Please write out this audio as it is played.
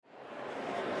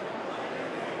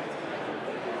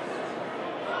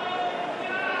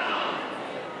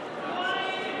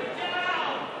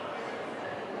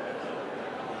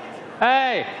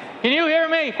Hey, can you hear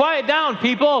me? Quiet down,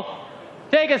 people.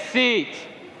 Take a seat.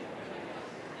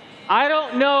 I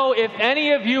don't know if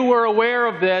any of you were aware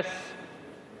of this.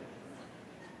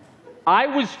 I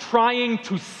was trying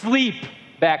to sleep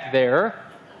back there,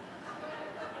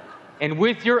 and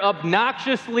with your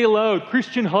obnoxiously loud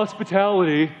Christian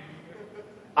hospitality,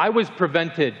 I was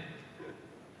prevented.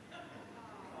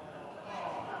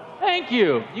 Thank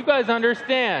you. You guys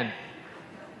understand.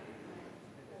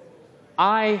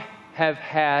 I have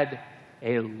had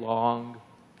a long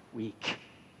week.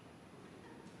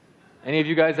 Any of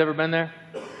you guys ever been there?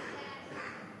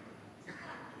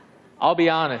 I'll be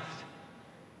honest.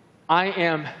 I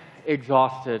am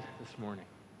exhausted this morning.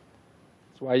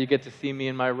 That's why you get to see me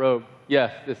in my robe.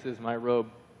 Yes, this is my robe.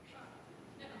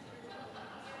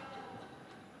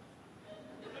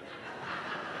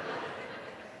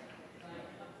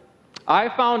 I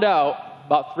found out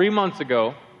about 3 months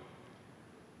ago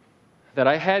that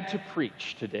I had to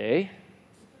preach today.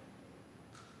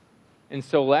 And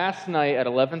so last night at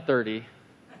 11:30,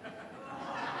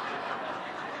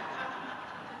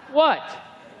 what?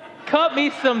 Cut me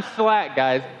some slack,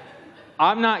 guys.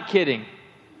 I'm not kidding.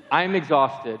 I'm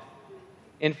exhausted.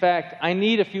 In fact, I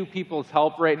need a few people's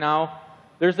help right now.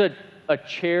 There's a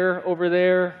chair over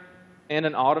there and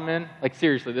an ottoman. Like,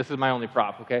 seriously, this is my only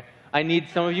prop, okay? I need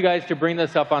some of you guys to bring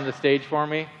this up on the stage for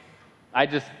me.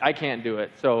 I can't do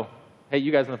it. So, hey,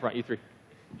 you guys in the front, you three.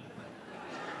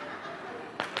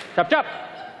 Chop, chop.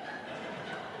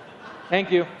 Thank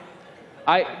you.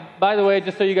 By the way,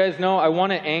 just so you guys know, I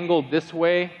want to angle this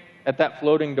way at that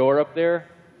floating door up there.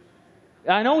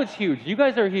 I know it's huge. You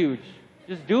guys are huge.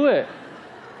 Just do it.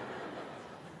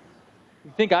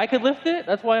 You think I could lift it?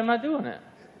 That's why I'm not doing it.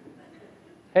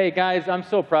 Hey, guys, I'm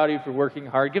so proud of you for working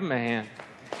hard. Give them a hand.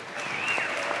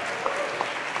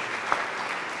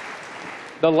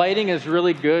 The lighting is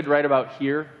really good right about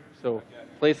here, so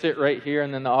place it right here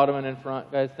and then the ottoman in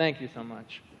front. Guys, thank you so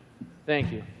much.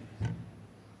 Thank you.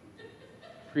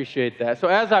 Appreciate that. So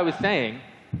as I was saying,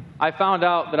 I found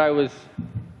out that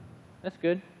that's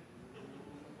good.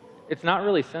 It's not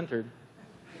really centered.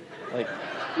 Like,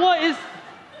 what is...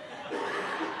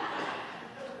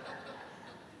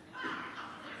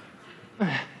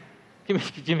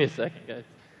 give me a second, guys.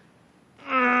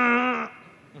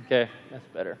 Okay, that's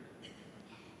better.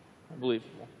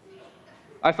 Unbelievable.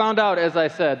 I found out, as I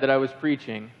said, that I was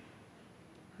preaching.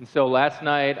 And so last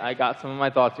night, I got some of my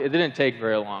thoughts. It didn't take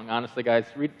very long. Honestly, guys,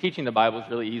 teaching the Bible is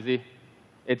really easy.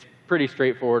 It's pretty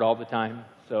straightforward all the time.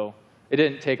 So it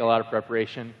didn't take a lot of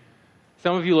preparation.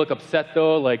 Some of you look upset,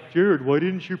 though, like, Jared, why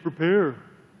didn't you prepare?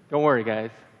 Don't worry,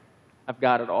 guys. I've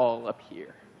got it all up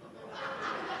here.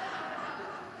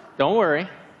 Don't worry.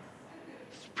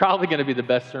 It's probably going to be the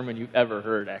best sermon you've ever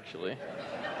heard, actually.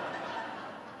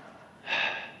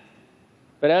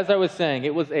 But as I was saying,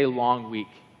 it was a long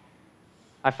week.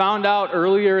 I found out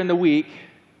earlier in the week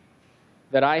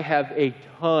that I have a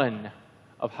ton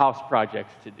of house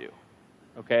projects to do,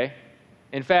 okay?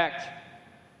 In fact,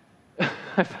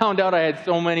 I found out I had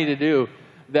so many to do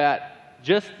that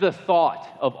just the thought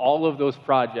of all of those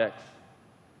projects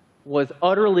was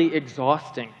utterly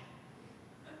exhausting.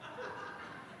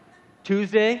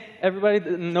 Tuesday, everybody,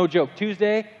 no joke,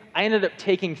 Tuesday, I ended up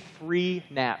taking 3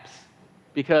 naps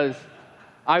because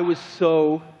I was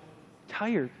so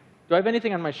tired. Do I have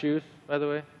anything on my shoes, by the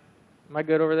way? Am I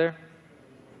good over there?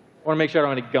 I want to make sure I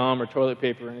don't have any gum or toilet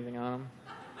paper or anything on them.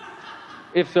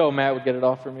 If so, Matt would get it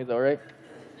off for me, though, right?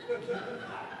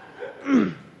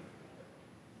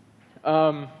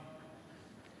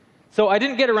 So I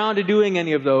didn't get around to doing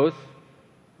any of those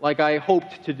like I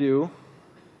hoped to do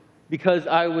because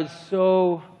I was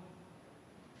so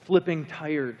flipping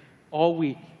tired all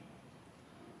week.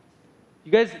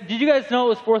 Did you guys know it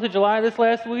was 4th of July this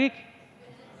last week?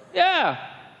 Yeah.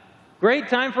 Great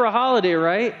time for a holiday,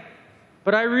 right?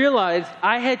 But I realized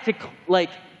I had to,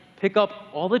 pick up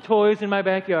all the toys in my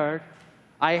backyard.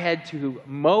 I had to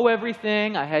mow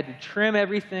everything. I had to trim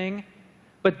everything.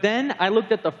 But then I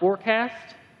looked at the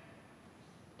forecast.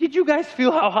 Did you guys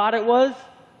feel how hot it was?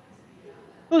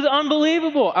 It was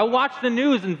unbelievable. I watched the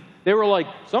news, and they were like,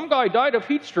 some guy died of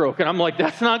heat stroke. And I'm like,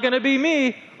 that's not going to be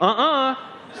me.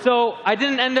 So I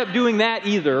didn't end up doing that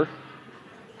either.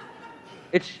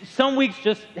 Some weeks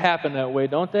just happen that way,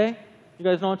 don't they? You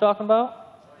guys know what I'm talking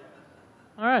about?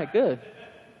 All right, good.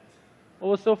 What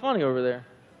was so funny over there?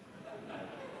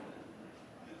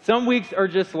 Some weeks are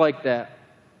just like that.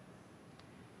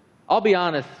 I'll be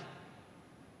honest,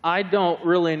 I don't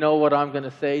really know what I'm going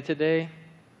to say today.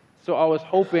 So I was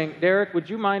hoping, Derek, would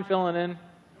you mind filling in?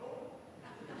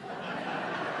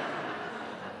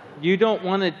 You don't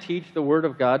want to teach the Word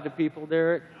of God to people,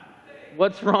 Derek?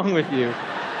 What's wrong with you?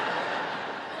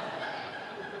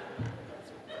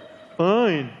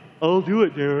 Fine, I'll do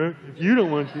it, Derek, if you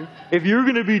don't want to. If you're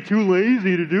going to be too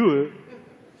lazy to do it.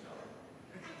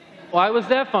 Why was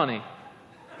that funny?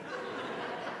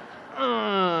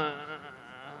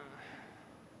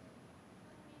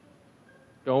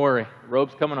 Don't worry,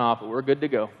 rope's coming off, but we're good to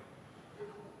go.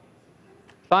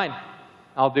 Fine,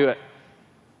 I'll do it.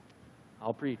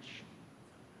 I'll preach.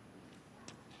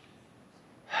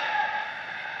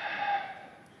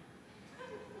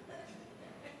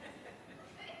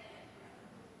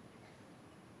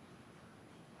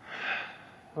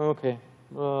 Okay,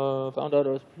 found out I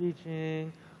was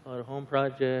preaching, a lot of home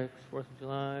projects, 4th of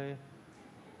July.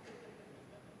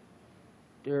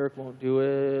 Derek won't do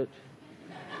it.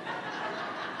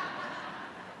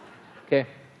 Okay,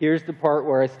 here's the part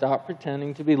where I stop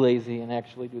pretending to be lazy and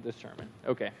actually do the sermon.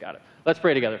 Okay, got it. Let's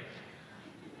pray together.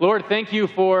 Lord, thank you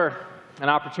for an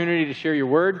opportunity to share your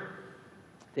word.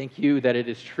 Thank you that it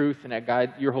is truth and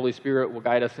that your Holy Spirit will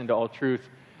guide us into all truth.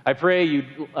 I pray you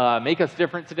make us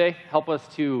different today. Help us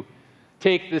to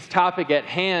take this topic at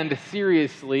hand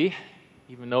seriously,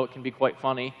 even though it can be quite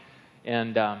funny.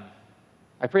 And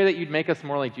I pray that you'd make us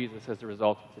more like Jesus as a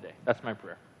result of today. That's my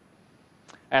prayer.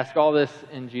 I ask all this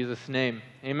in Jesus' name.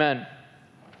 Amen.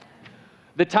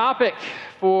 The topic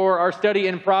for our study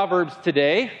in Proverbs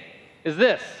today is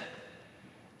this: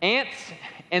 ants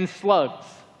and slugs.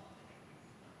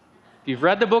 If you've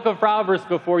read the book of Proverbs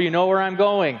before, you know where I'm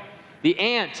going. The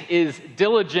ant is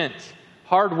diligent,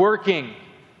 hardworking,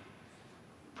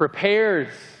 prepares,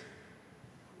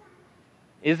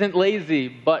 isn't lazy,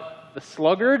 but the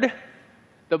sluggard,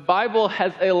 the Bible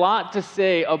has a lot to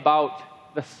say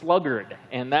about the sluggard,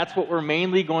 and that's what we're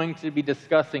mainly going to be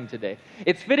discussing today.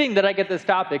 It's fitting that I get this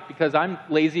topic because I'm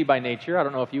lazy by nature. I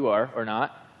don't know if you are or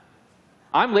not.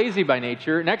 I'm lazy by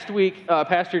nature. Next week,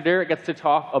 Pastor Derek gets to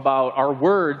talk about our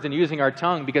words and using our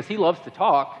tongue because he loves to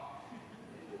talk.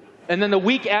 And then the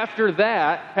week after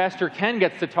that, Pastor Ken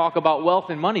gets to talk about wealth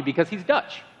and money because he's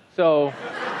Dutch. So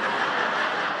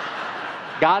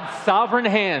God's sovereign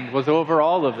hand was over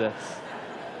all of this.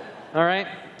 All right?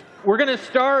 We're going to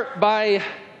start by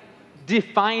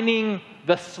defining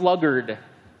the sluggard.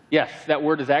 Yes, that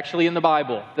word is actually in the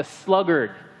Bible, the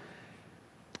sluggard.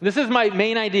 This is my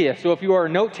main idea, so if you are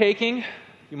note-taking,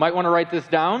 you might want to write this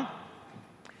down.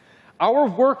 Our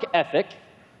work ethic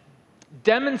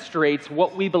demonstrates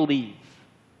what we believe.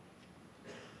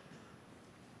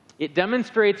 It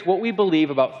demonstrates what we believe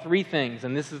about three things,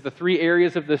 and this is the three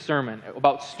areas of this sermon: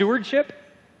 about stewardship,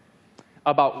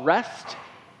 about rest,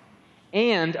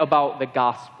 and about the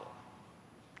gospel.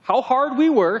 How hard we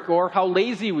work or how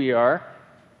lazy we are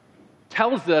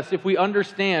tells us if we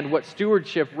understand what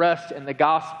stewardship, rest, and the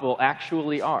gospel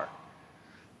actually are.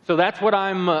 So that's what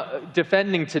I'm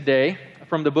defending today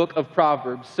from the book of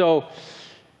Proverbs. So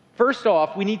first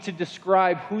off, we need to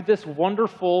describe who this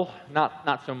wonderful,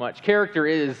 not so much, character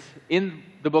is in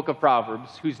the book of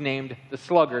Proverbs who's named the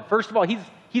sluggard. First of all,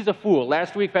 he's a fool.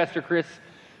 Last week, Pastor Chris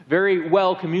very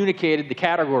well communicated the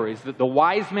categories: the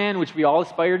wise man, which we all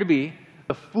aspire to be,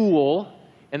 the fool,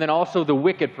 and then also the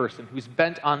wicked person who's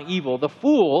bent on evil. The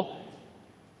fool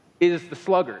is the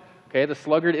sluggard, okay? The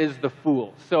sluggard is the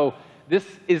fool. So this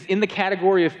is in the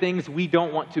category of things we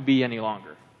don't want to be any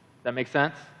longer. That make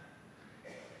sense?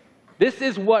 This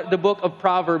is what the book of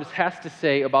Proverbs has to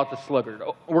say about the sluggard.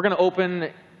 We're going to open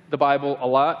the Bible a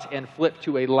lot and flip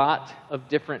to a lot of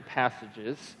different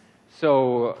passages.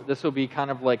 So this will be kind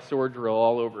of like sword drill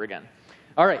all over again.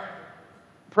 All right,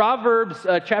 Proverbs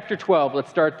chapter 12, let's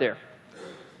start there.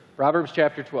 Proverbs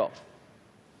chapter 12.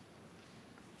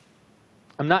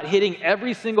 I'm not hitting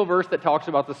every single verse that talks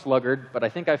about the sluggard, but I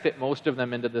think I fit most of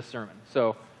them into this sermon.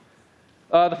 So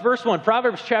the first one,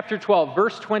 Proverbs chapter 12,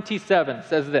 verse 27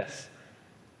 says this: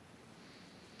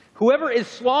 "Whoever is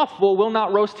slothful will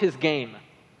not roast his game,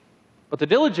 but the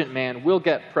diligent man will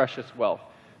get precious wealth."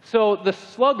 So the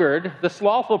sluggard, the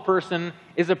slothful person,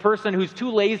 is a person who's too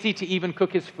lazy to even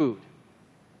cook his food.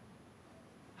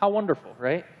 How wonderful,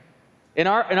 right? In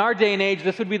our day and age,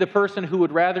 this would be the person who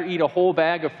would rather eat a whole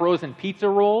bag of frozen pizza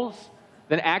rolls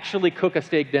than actually cook a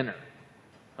steak dinner.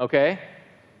 Okay?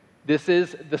 This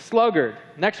is the sluggard.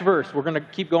 Next verse, we're going to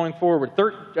keep going forward.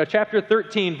 Chapter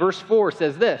 13, verse 4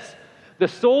 says this: "The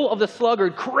soul of the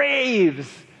sluggard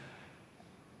craves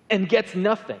and gets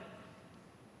nothing,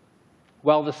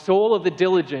 while the soul of the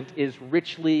diligent is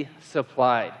richly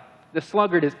supplied." The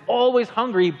sluggard is always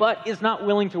hungry, but is not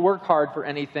willing to work hard for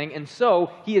anything, and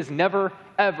so he is never,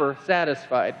 ever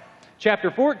satisfied. Chapter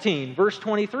 14, verse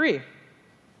 23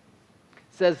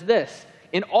 says this: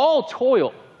 "In all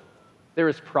toil there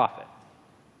is profit,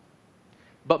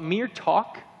 but mere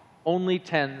talk only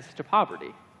tends to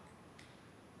poverty.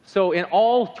 So in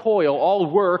all toil, all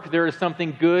work, there is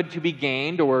something good to be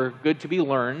gained or good to be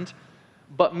learned,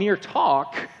 but mere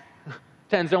talk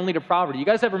tends only to poverty. You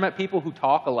guys ever met people who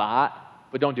talk a lot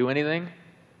but don't do anything?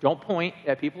 Don't point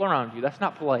at people around you. That's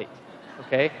not polite,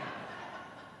 okay?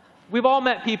 We've all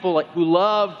met people who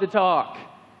love to talk,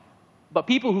 but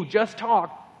people who just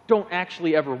talk don't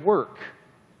actually ever work.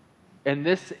 And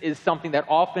this is something that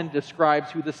often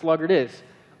describes who the sluggard is.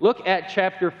 Look at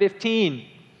chapter 15,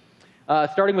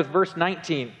 starting with verse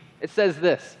 19. It says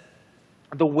this: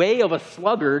 "The way of a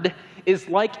sluggard is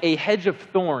like a hedge of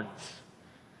thorns,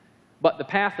 but the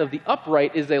path of the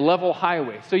upright is a level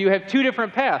highway." So you have two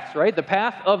different paths, right? The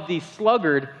path of the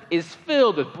sluggard is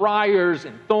filled with briars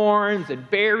and thorns and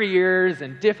barriers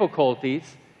and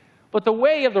difficulties. But the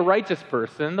way of the righteous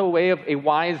person, the way of a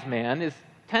wise man,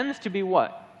 tends to be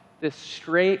what? This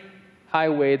straight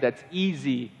highway that's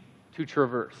easy to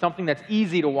traverse, something that's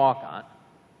easy to walk on.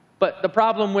 But the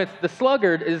problem with the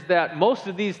sluggard is that most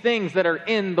of these things that are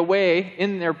in the way,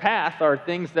 in their path, are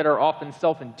things that are often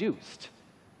self-induced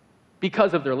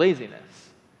because of their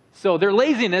laziness. So their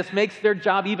laziness makes their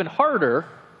job even harder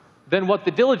than what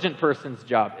the diligent person's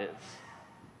job is,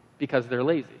 because they're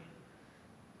lazy.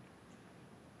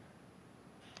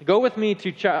 Go with me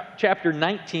to chapter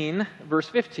 19, verse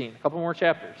 15. A couple more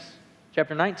chapters.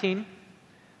 Chapter 19,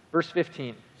 verse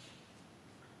 15.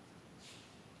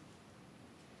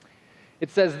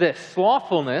 It says this: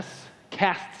 "Slothfulness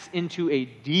casts into a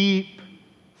deep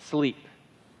sleep,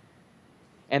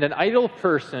 and an idle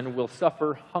person will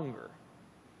suffer hunger.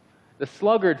 The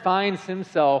sluggard finds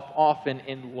himself often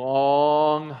in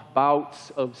long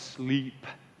bouts of sleep,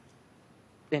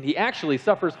 and he actually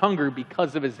suffers hunger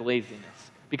because of his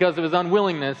laziness, because of his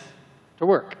unwillingness to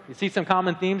work." You see some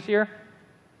common themes here?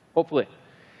 Hopefully.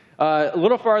 A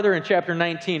little farther in chapter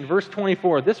 19, verse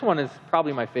 24. This one is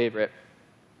probably my favorite.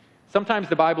 Sometimes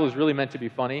the Bible is really meant to be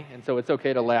funny, and so it's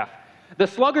okay to laugh. "The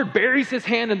sluggard buries his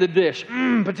hand in the dish,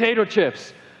 potato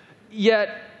chips,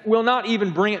 yet will not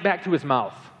even bring it back to his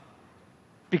mouth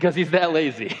because he's that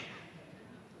lazy."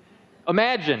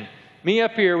 Imagine me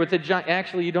up here with a giant...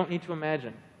 Actually, you don't need to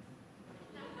imagine.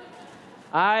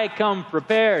 I come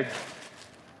prepared.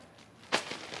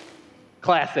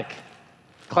 Classic.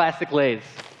 Classic Lays.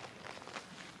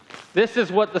 This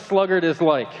is what the sluggard is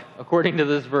like, according to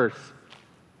this verse.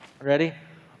 Ready?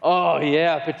 Oh,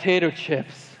 yeah, potato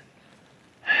chips.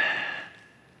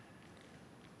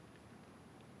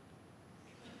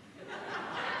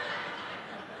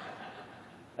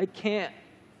 I can't.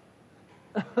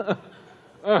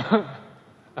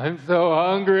 I'm so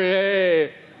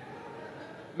hungry.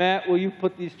 Matt, will you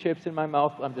put these chips in my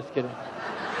mouth? I'm just kidding.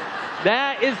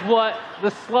 That is what the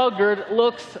sluggard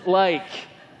looks like.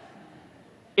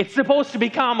 It's supposed to be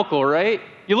comical, right?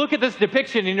 You look at this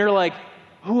depiction and you're like,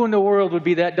 who in the world would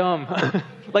be that dumb?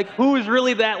 Like, who is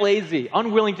really that lazy,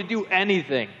 unwilling to do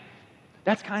anything?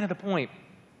 That's kind of the point.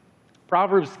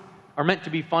 Proverbs are meant to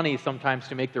be funny sometimes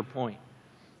to make their point.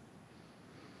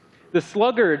 The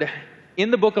sluggard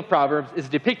in the book of Proverbs is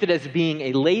depicted as being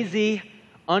a lazy,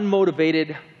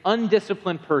 unmotivated,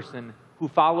 undisciplined person who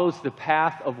follows the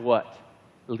path of what?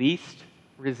 Least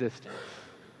resistance.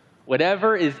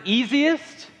 Whatever is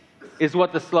easiest is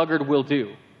what the sluggard will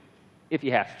do, if he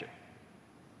has to.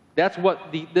 That's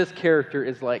what this character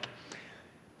is like.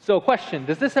 So, question,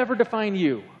 does this ever define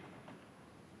you?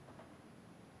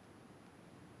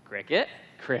 Cricket?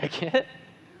 Cricket?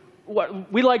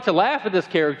 We like to laugh at this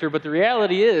character, but the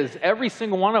reality is every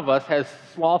single one of us has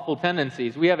slothful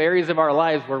tendencies. We have areas of our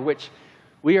lives which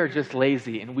we are just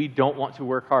lazy and we don't want to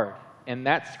work hard. And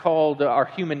that's called our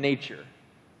human nature.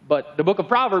 But the book of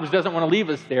Proverbs doesn't want to leave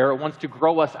us there. It wants to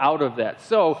grow us out of that.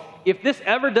 So if this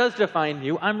ever does define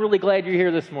you, I'm really glad you're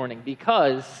here this morning,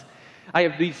 because I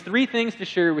have these 3 things to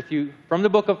share with you from the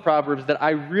book of Proverbs that I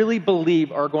really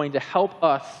believe are going to help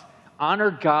us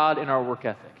honor God in our work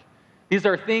ethic. These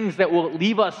are things that will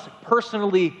leave us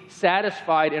personally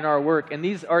satisfied in our work, and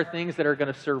these are things that are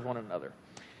going to serve one another.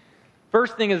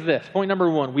 First thing is this, point number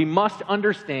 1, we must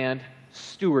understand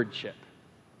stewardship.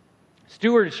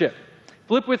 Stewardship.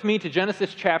 Flip with me to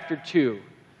Genesis chapter 2,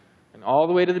 and all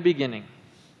the way to the beginning.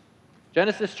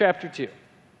 Genesis chapter 2.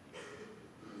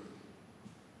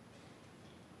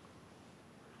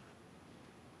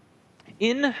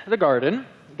 In the garden,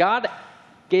 God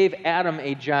gave Adam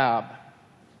a job.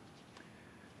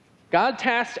 God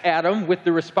tasked Adam with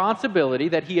the responsibility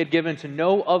that he had given to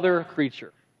no other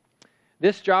creature.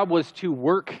 This job was to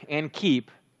work and keep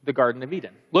the Garden of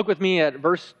Eden. Look with me at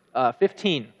verse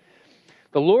 15.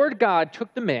 The Lord God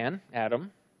took the man,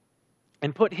 Adam,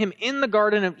 and put him in the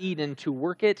Garden of Eden to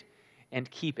work it and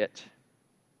keep it.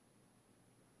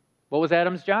 What was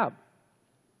Adam's job?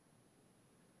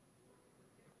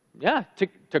 Yeah,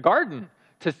 to garden,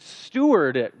 to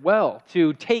steward it well,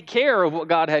 to take care of what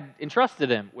God had entrusted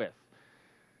him with.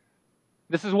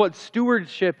 This is what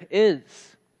stewardship is.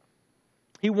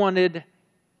 He wanted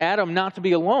Adam not to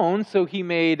be alone, so he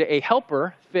made a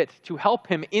helper fit to help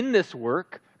him in this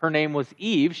work. Her name was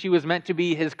Eve. She was meant to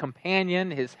be his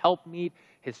companion, his helpmeet,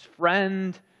 his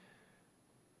friend.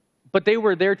 But they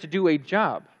were there to do a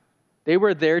job. They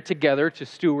were there together to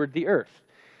steward the earth.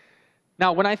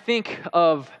 Now, when I think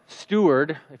of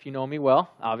steward, if you know me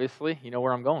well, obviously, you know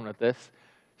where I'm going with this.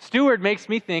 Steward makes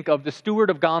me think of the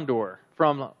Steward of Gondor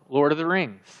from Lord of the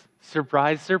Rings.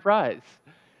 Surprise, surprise.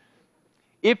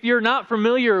 If you're not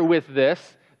familiar with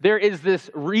this, there is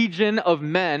this region of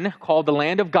men called the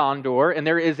Land of Gondor, and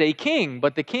there is a king,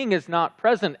 but the king is not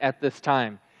present at this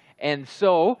time. And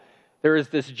so there is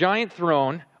this giant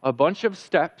throne, a bunch of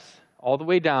steps all the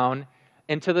way down,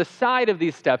 and to the side of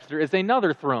these steps there is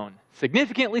another throne,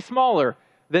 significantly smaller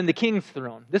than the king's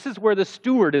throne. This is where the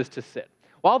steward is to sit.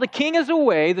 While the king is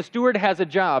away, the steward has a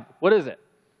job. What is it?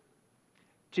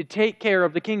 To take care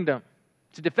of the kingdom,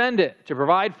 to defend it, to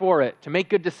provide for it, to make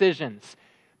good decisions.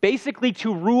 Basically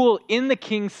to rule in the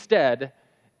king's stead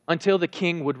until the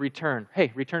king would return.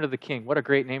 Hey, Return of the King. What a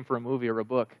great name for a movie or a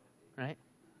book, right?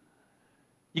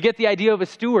 You get the idea of a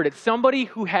steward. It's somebody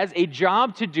who has a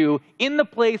job to do in the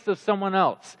place of someone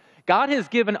else. God has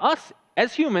given us,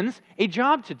 as humans, a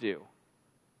job to do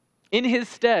in his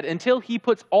stead until he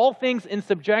puts all things in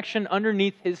subjection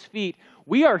underneath his feet.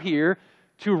 We are here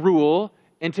to rule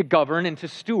and to govern and to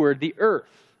steward the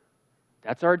earth.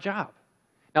 That's our job.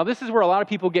 Now, this is where a lot of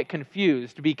people get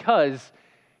confused because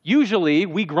usually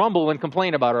we grumble and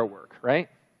complain about our work, right?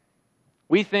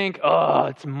 We think, oh,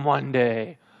 it's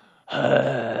Monday,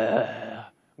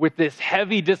 with this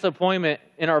heavy disappointment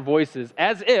in our voices,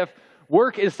 as if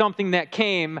work is something that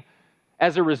came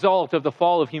as a result of the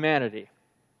fall of humanity.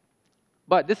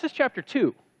 But this is chapter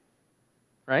 2,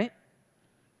 right?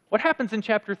 What happens in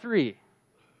chapter 3?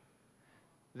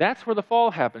 That's where the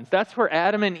fall happens. That's where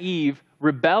Adam and Eve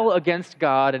rebel against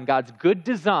God and God's good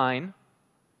design,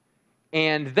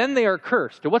 and then they are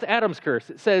cursed. What's Adam's curse?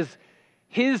 It says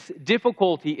his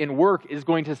difficulty in work is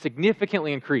going to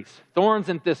significantly increase. Thorns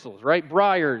and thistles, right?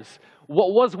 Briars.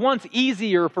 What was once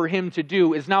easier for him to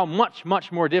do is now much,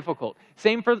 much more difficult.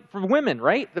 Same for women,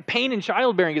 right? The pain in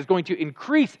childbearing is going to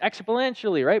increase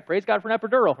exponentially, right? Praise God for an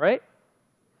epidural, right?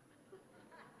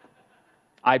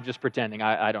 I'm just pretending.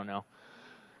 I don't know.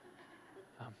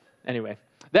 Anyway,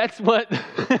 that's what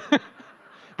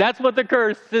that's what the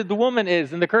curse to the woman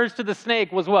is. And the curse to the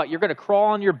snake was what? You're going to crawl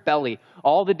on your belly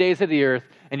all the days of the earth,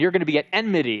 and you're going to be at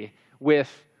enmity with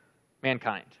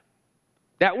mankind.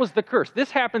 That was the curse.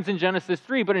 This happens in Genesis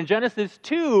 3, but in Genesis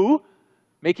 2,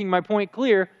 making my point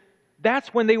clear,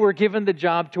 that's when they were given the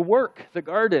job to work the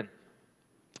garden.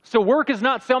 So work is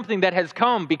not something that has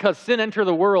come because sin entered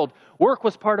the world. Work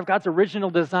was part of God's original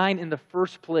design in the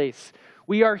first place.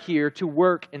 We are here to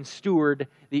work and steward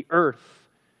the earth.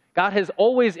 God has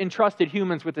always entrusted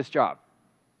humans with this job.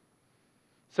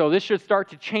 So this should start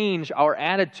to change our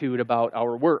attitude about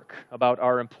our work, about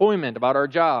our employment, about our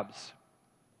jobs.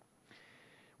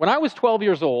 When I was 12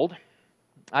 years old,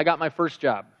 I got my first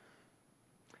job.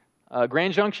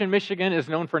 Grand Junction, Michigan is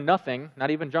known for nothing,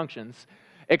 not even junctions,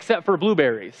 except for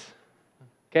blueberries.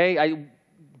 Okay, I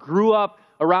grew up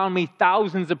around me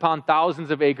thousands upon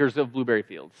thousands of acres of blueberry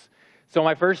fields. So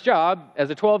my first job as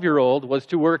a 12-year-old was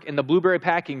to work in the blueberry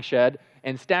packing shed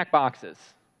and stack boxes,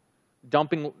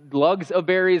 dumping lugs of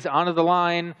berries onto the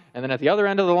line, and then at the other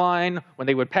end of the line, when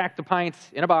they would pack the pints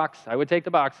in a box, I would take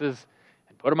the boxes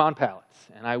and put them on pallets.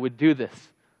 And I would do this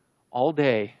all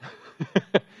day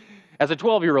as a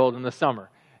 12-year-old in the summer.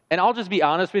 And I'll just be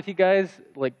honest with you guys,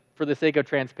 like for the sake of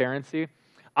transparency,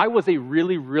 I was a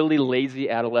really, really lazy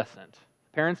adolescent.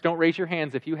 Parents, don't raise your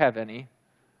hands if you have any.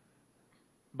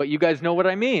 But you guys know what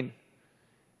I mean.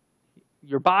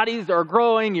 Your bodies are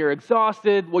growing, you're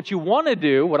exhausted. What you want to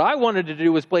do, what I wanted to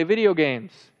do was play video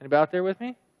games. Anybody out there with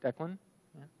me? Declan?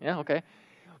 Yeah, okay.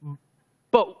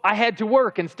 But I had to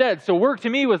work instead. So work to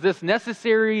me was this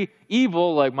necessary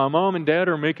evil, like my mom and dad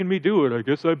are making me do it. I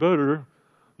guess I better,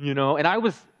 you know. And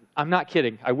I'm not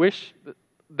kidding. I wish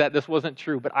that this wasn't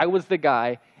true, but I was the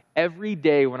guy every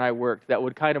day when I worked that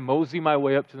would kind of mosey my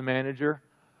way up to the manager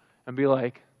and be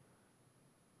like,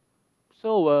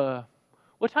 so,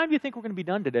 what time do you think we're going to be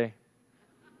done today?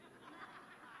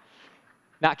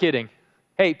 Not kidding.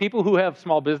 Hey, people who have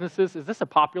small businesses, is this a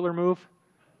popular move?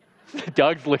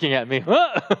 Doug's looking at me.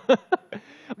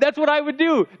 That's what I would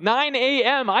do. 9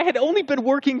 a.m. I had only been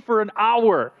working for an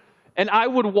hour, and I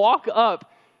would walk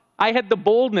up. I had the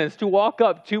boldness to walk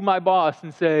up to my boss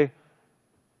and say,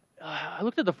 I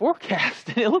looked at the forecast,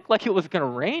 and it looked like it was going to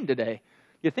rain today.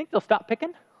 You think they'll stop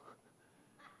picking?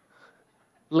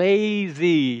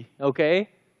 Lazy, okay?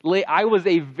 I was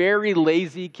a very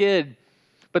lazy kid.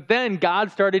 But then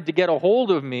God started to get a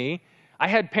hold of me. I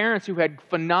had parents who had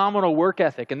phenomenal work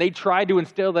ethic, and they tried to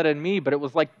instill that in me, but it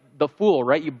was like the fool,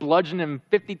 right? You bludgeon him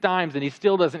 50 times, and he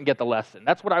still doesn't get the lesson.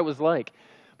 That's what I was like.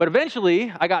 But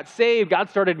eventually, I got saved. God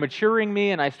started maturing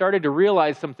me, and I started to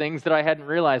realize some things that I hadn't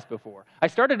realized before. I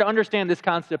started to understand this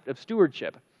concept of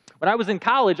stewardship. When I was in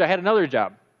college, I had another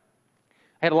job.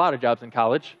 I had a lot of jobs in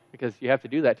college because you have to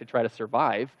do that to try to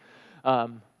survive.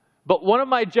 But one of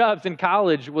my jobs in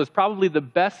college was probably the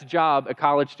best job a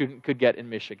college student could get in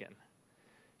Michigan.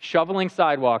 Shoveling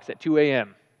sidewalks at 2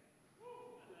 a.m.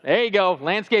 There you go,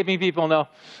 landscaping people know.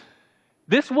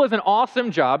 This was an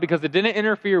awesome job because it didn't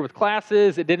interfere with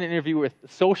classes, it didn't interfere with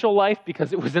social life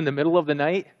because it was in the middle of the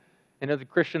night. And as a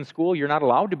Christian school, you're not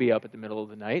allowed to be up at the middle of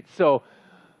the night. So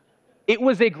it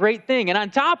was a great thing. And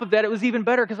on top of that, it was even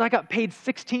better because I got paid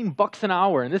 $16 an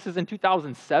hour, and this is in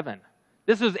 2007.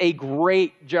 This was a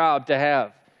great job to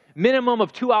have. Minimum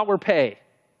of 2-hour pay.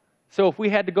 So if we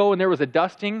had to go and there was a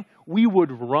dusting, we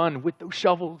would run with those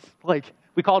shovels. Like,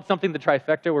 we called something the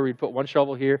trifecta, where we'd put 1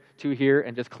 shovel here, 2 here,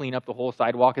 and just clean up the whole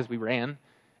sidewalk as we ran.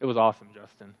 It was awesome,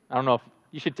 Justin. I don't know if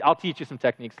you should, I'll teach you some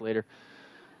techniques later.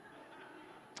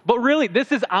 But really,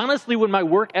 this is honestly when my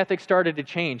work ethic started to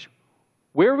change.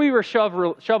 Where we were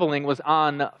shoveling was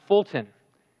on Fulton,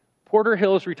 Porter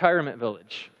Hills Retirement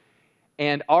Village.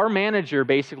 And our manager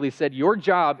basically said, your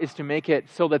job is to make it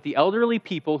so that the elderly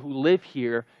people who live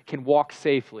here can walk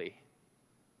safely.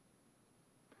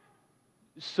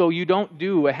 So you don't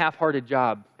do a half-hearted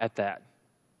job at that.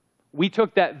 We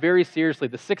took that very seriously.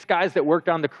 The 6 guys that worked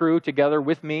on the crew together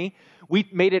with me, we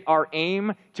made it our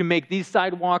aim to make these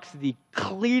sidewalks the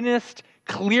cleanest,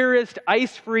 clearest,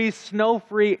 ice-free,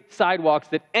 snow-free sidewalks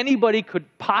that anybody could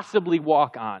possibly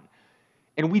walk on.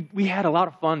 And we had a lot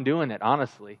of fun doing it,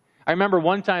 honestly. I remember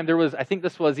one time there was, I think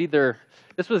this was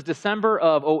December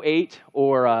of 2008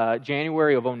 or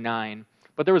January of 2009,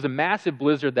 but there was a massive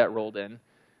blizzard that rolled in.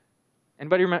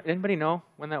 Anybody know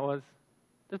when that was?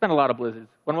 There's been a lot of blizzards.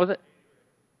 When was it?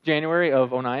 January of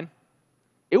 2009?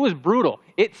 It was brutal.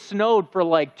 It snowed for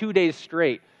like 2 days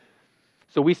straight.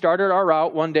 So we started our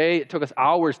route one day. It took us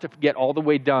hours to get all the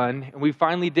way done, and we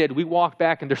finally did. We walked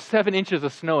back, and there's 7 inches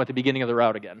of snow at the beginning of the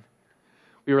route again.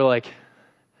 We were like,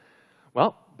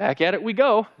 well, back at it we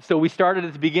go. So we started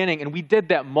at the beginning, and we did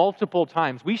that multiple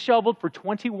times. We shoveled for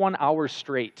 21 hours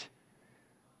straight.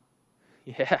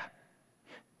 Yeah,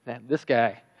 this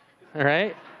guy, all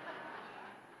right?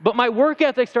 But my work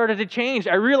ethic started to change.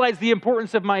 I realized the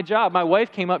importance of my job. My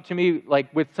wife came up to me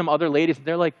like with some other ladies, and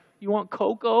they're like, you want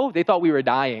cocoa? They thought we were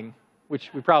dying,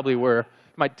 which we probably were.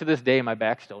 To this day, my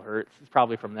back still hurts. It's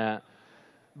probably from that.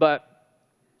 But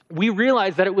we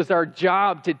realized that it was our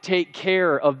job to take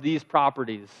care of these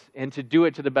properties and to do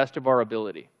it to the best of our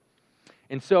ability.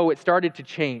 And so it started to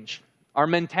change. Our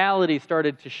mentality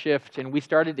started to shift, and we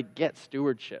started to get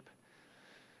stewardship.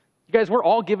 You guys, we're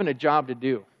all given a job to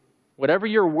do. Whatever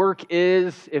your work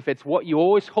is, if it's what you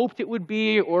always hoped it would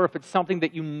be, or if it's something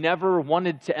that you never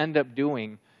wanted to end up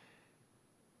doing,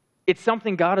 it's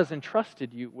something God has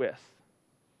entrusted you with.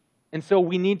 And so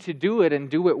we need to do it and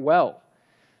do it well.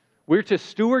 We're to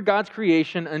steward God's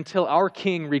creation until our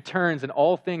King returns and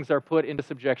all things are put into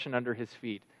subjection under his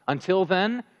feet. Until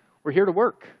then, we're here to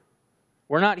work.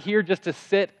 We're not here just to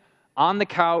sit on the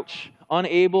couch,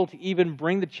 unable to even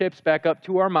bring the chips back up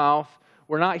to our mouth.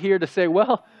 We're not here to say,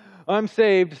 well, I'm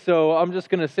saved, so I'm just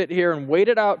going to sit here and wait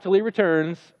it out till he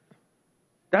returns.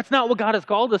 That's not what God has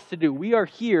called us to do. We are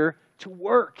here to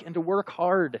work and to work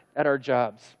hard at our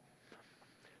jobs.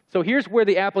 So here's where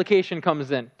the application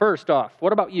comes in. First off,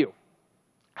 what about you?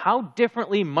 How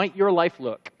differently might your life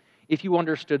look if you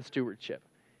understood stewardship?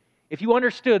 If you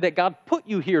understood that God put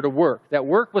you here to work, that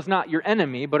work was not your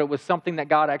enemy, but it was something that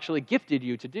God actually gifted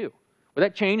you to do. Would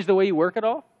that change the way you work at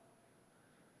all?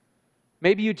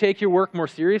 Maybe you take your work more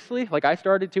seriously, like I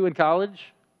started to in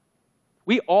college.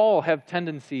 We all have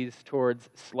tendencies towards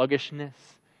sluggishness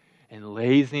and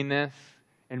laziness,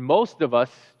 and most of us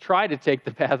try to take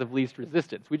the path of least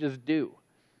resistance. We just do.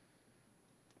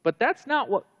 But that's not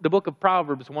what the book of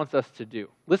Proverbs wants us to do.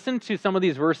 Listen to some of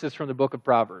these verses from the book of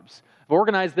Proverbs. I've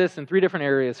organized this in 3 different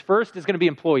areas. First is going to be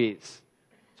employers.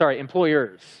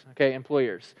 Okay,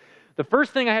 employers. The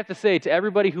first thing I have to say to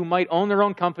everybody who might own their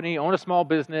own company, own a small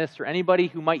business, or anybody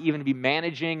who might even be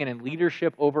managing and in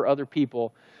leadership over other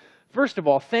people, First of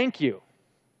all, thank you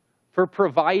for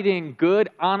providing good,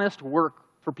 honest work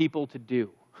for people to do.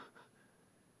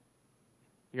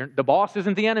 The boss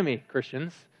isn't the enemy,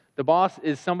 Christians. The boss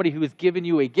is somebody who has given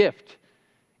you a gift,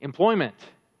 employment,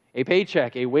 a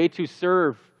paycheck, a way to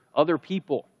serve other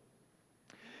people.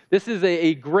 This is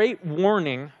a great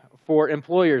warning for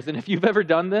employers. And if you've ever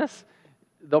done this,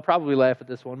 they'll probably laugh at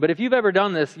this one. But if you've ever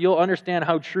done this, you'll understand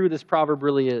how true this proverb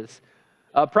really is.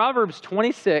 Proverbs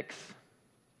 26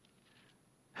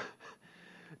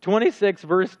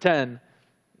 verse 10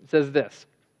 says this: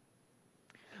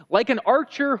 like an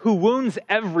archer who wounds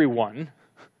everyone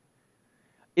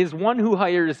is one who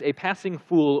hires a passing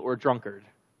fool or drunkard.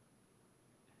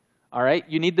 All right,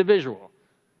 you need the visual.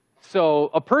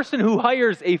 So a person who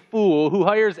hires a fool, who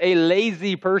hires a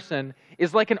lazy person,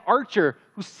 is like an archer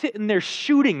who's sitting there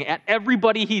shooting at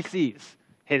everybody he sees.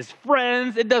 His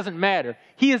friends, it doesn't matter.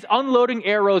 He is unloading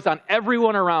arrows on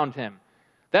everyone around him.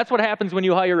 That's what happens when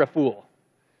you hire a fool.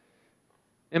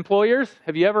 Employers,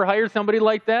 have you ever hired somebody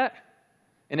like that?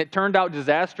 And it turned out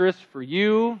disastrous for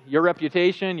you, your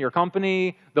reputation, your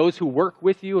company, those who work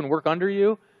with you and work under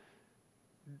you?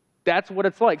 That's what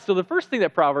it's like. So the first thing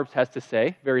that Proverbs has to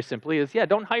say, very simply, is,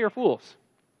 don't hire fools.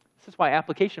 This is why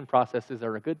application processes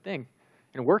are a good thing,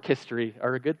 and work history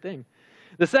are a good thing.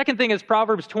 The second thing is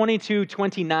Proverbs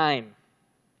 22:29.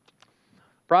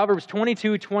 Proverbs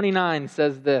 22:29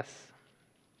 says this: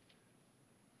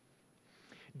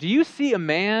 do you see a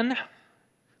man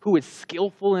who is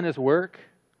skillful in his work?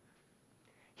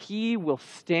 He will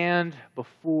stand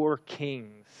before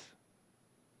kings.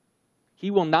 He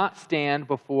will not stand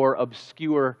before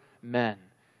obscure men.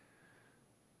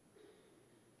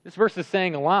 This verse is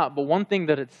saying a lot, but one thing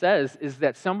that it says is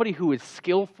that somebody who is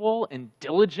skillful and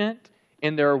diligent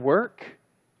in their work,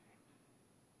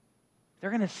 they're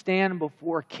going to stand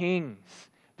before kings.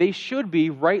 They should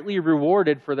be rightly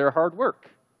rewarded for their hard work.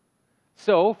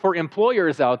 So, for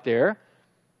employers out there,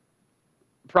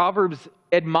 Proverbs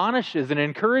admonishes and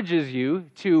encourages you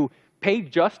to pay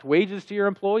just wages to your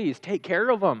employees. Take care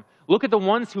of them. Look at the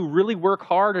ones who really work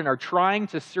hard and are trying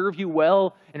to serve you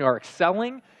well and are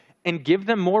excelling, and give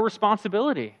them more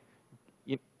responsibility.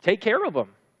 Take care of them.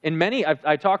 And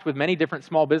I talked with many different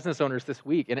small business owners this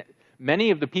week, and many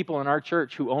of the people in our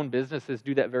church who own businesses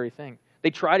do that very thing.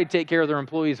 They try to take care of their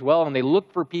employees well, and they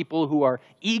look for people who are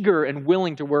eager and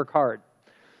willing to work hard.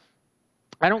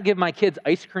 I don't give my kids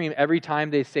ice cream every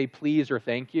time they say please or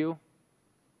thank you,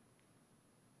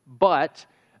 but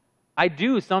I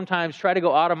do sometimes try to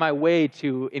go out of my way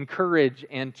to encourage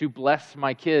and to bless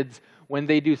my kids when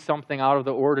they do something out of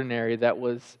the ordinary that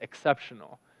was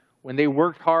exceptional. When they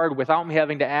worked hard without me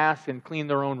having to ask and clean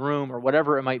their own room or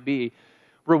whatever it might be.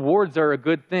 Rewards are a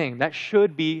good thing. That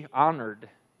should be honored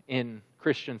in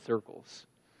Christian circles.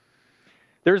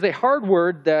 There's a hard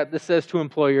word that this says to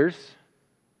employers,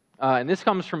 and this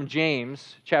comes from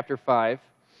James chapter 5,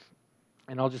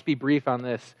 and I'll just be brief on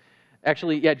this.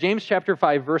 Actually, James chapter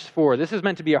 5, verse 4. This is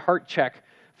meant to be a heart check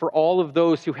for all of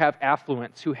those who have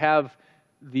affluence, who have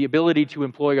the ability to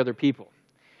employ other people.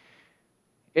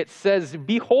 It says,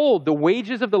 behold, the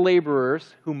wages of the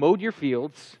laborers who mowed your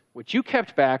fields, which you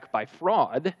kept back by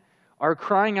fraud, are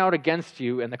crying out against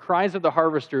you, and the cries of the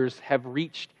harvesters have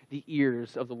reached the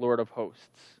ears of the Lord of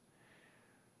hosts.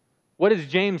 What is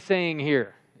James saying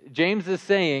here? James is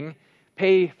saying,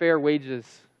 pay fair wages.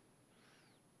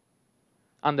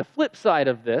 On the flip side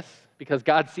of this, because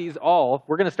God sees all,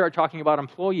 we're going to start talking about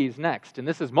employees next. And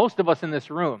this is most of us in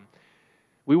this room.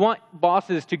 We want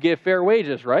bosses to give fair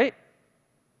wages, right?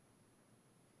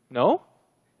 No?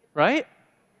 Right?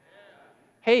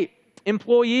 Hey,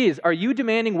 employees, are you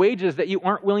demanding wages that you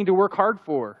aren't willing to work hard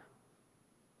for?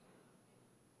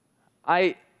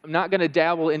 I'm not going to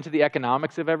dabble into the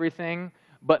economics of everything,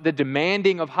 but the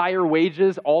demanding of higher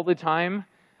wages all the time,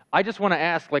 I just want to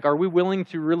ask, are we willing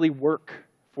to really work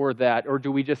for that, or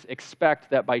do we just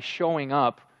expect that by showing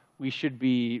up, we should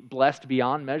be blessed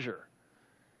beyond measure?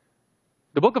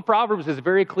 The book of Proverbs is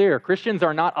very clear. Christians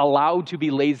are not allowed to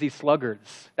be lazy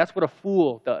sluggards. That's what a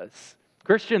fool does.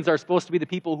 Christians are supposed to be the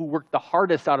people who work the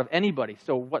hardest out of anybody.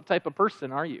 So what type of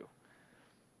person are you?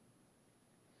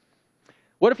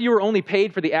 What if you were only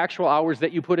paid for the actual hours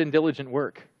that you put in diligent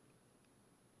work?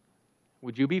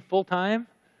 Would you be full-time?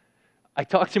 I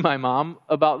talked to my mom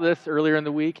about this earlier in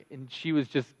the week, and she was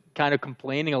just kind of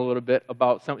complaining a little bit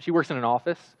about she works in an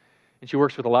office, and she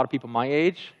works with a lot of people my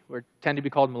age, who tend to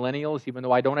be called millennials, even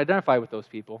though I don't identify with those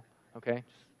people, okay?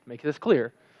 Just make this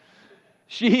clear.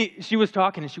 She was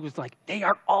talking, and she was like, they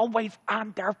are always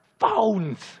on their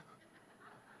phones.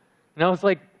 And I was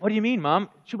like, what do you mean, Mom?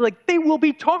 She'd be like, they will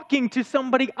be talking to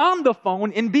somebody on the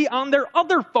phone and be on their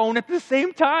other phone at the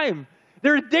same time.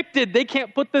 They're addicted. They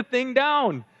can't put the thing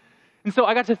down. And so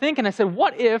I got to thinking, I said,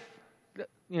 what if,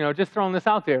 just throwing this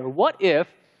out there, what if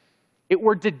it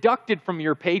were deducted from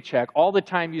your paycheck all the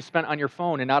time you spent on your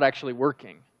phone and not actually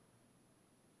working?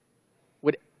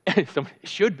 It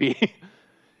should be.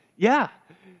 Yeah.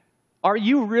 Are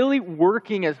you really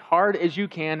working as hard as you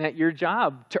can at your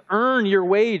job to earn your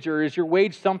wage, or is your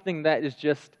wage something that is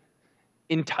just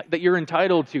that you're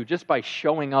entitled to just by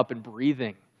showing up and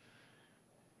breathing?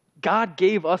 God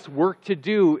gave us work to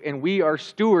do, and we are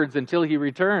stewards until He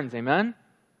returns. Amen?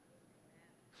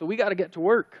 So we got to get to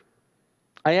work.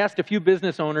 I asked a few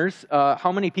business owners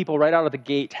how many people right out of the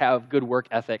gate have good work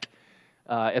ethic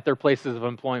at their places of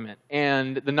employment.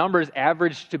 And the numbers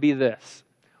averaged to be this: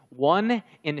 1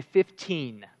 in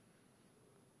 15.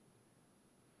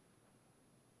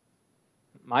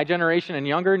 My generation and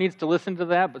younger needs to listen to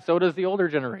that, but so does the older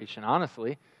generation,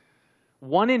 honestly.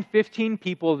 1 in 15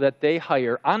 people that they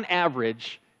hire, on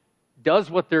average, does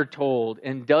what they're told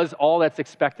and does all that's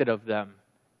expected of them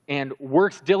and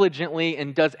works diligently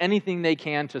and does anything they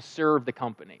can to serve the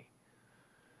company.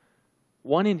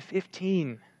 1 in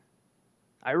 15.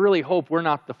 I really hope we're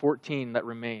not the 14 that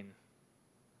remain.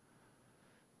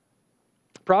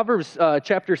 Proverbs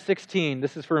chapter 16,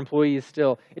 this is for employees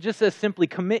still. It just says simply,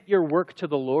 commit your work to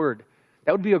the Lord.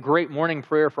 That would be a great morning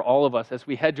prayer for all of us as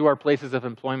we head to our places of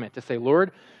employment, to say,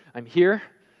 Lord, I'm here.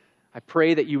 I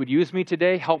pray that you would use me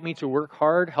today. Help me to work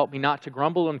hard. Help me not to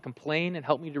grumble and complain, and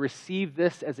help me to receive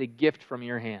this as a gift from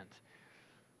your hand.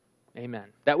 Amen.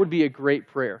 That would be a great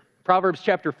prayer. Proverbs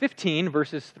chapter 15,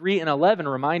 verses 3 and 11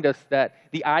 remind us that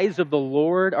the eyes of the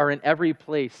Lord are in every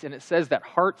place, and it says that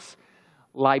hearts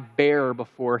lie bare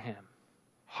before Him.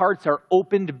 Hearts are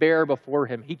opened bare before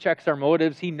Him. He checks our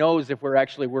motives. He knows if we're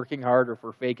actually working hard or if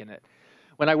we're faking it.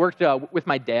 When I worked with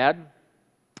my dad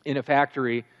in a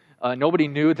factory, nobody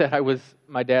knew that I was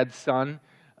my dad's son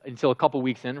until a couple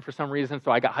weeks in for some reason,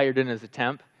 so I got hired in as a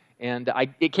temp. And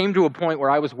it came to a point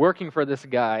where I was working for this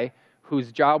guy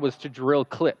whose job was to drill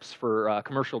clips for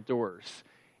commercial doors.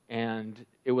 And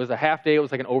it was a half day. It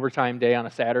was like an overtime day on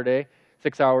a Saturday,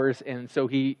 6 hours. And so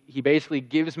he basically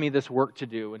gives me this work to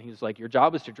do. And he's like, your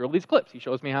job is to drill these clips. He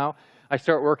shows me how. I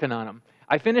start working on them.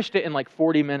 I finished it in like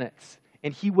 40 minutes.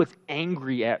 And he was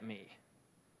angry at me.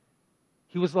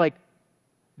 He was like,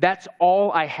 that's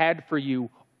all I had for you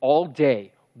all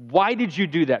day. Why did you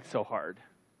do that so hard?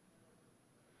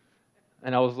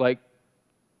 And I was like,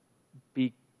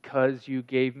 because you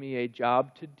gave me a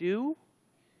job to do?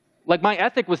 Like, my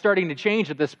ethic was starting to change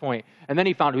at this point. And then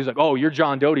he was like, oh, you're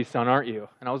John Doty's son, aren't you?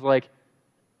 And I was like,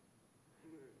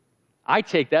 I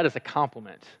take that as a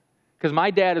compliment. Because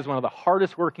my dad is one of the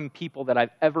hardest working people that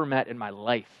I've ever met in my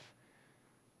life.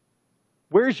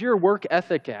 Where's your work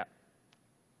ethic at?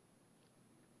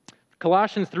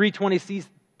 Colossians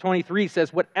 3:23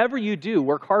 says, whatever you do,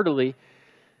 work heartily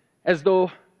as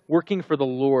though working for the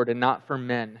Lord and not for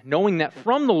men, knowing that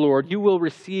from the Lord you will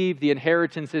receive the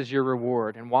inheritance as your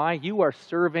reward. And why? You are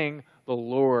serving the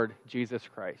Lord Jesus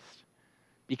Christ.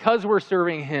 Because we're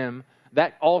serving Him,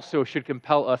 that also should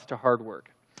compel us to hard work.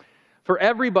 For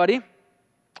everybody,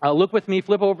 look with me,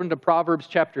 flip over into Proverbs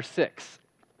chapter 6.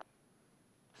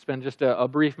 Spend just a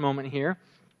brief moment here.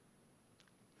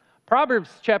 Proverbs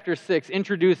chapter 6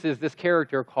 introduces this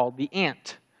character called the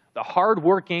ant, the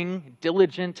hardworking,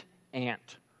 diligent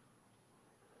ant.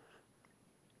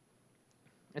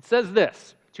 It says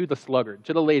this to the sluggard,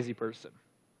 to the lazy person.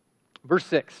 Verse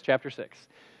 6, chapter 6.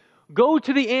 Go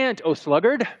to the ant, O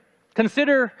sluggard.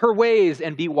 Consider her ways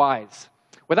and be wise.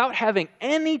 Without having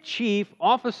any chief,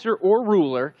 officer, or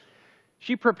ruler,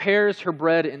 she prepares her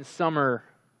bread in summer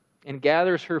and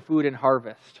gathers her food in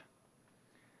harvest.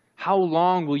 How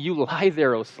long will you lie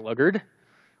there, O sluggard?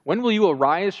 When will you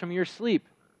arise from your sleep?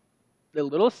 A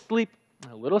little sleep,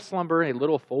 a little slumber, a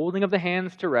little folding of the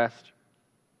hands to rest.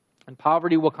 And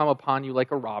poverty will come upon you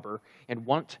like a robber, and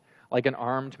want like an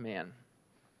armed man.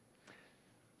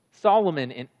 Solomon,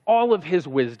 in all of his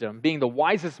wisdom, being the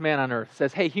wisest man on earth,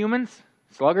 says, hey, humans,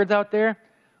 sluggards out there,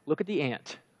 look at the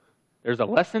ant. There's a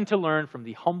lesson to learn from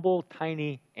the humble,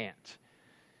 tiny ant.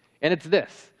 And it's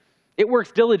this. It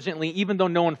works diligently even though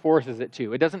no one forces it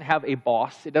to. It doesn't have a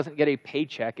boss. It doesn't get a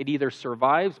paycheck. It either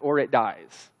survives or it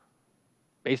dies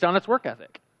based on its work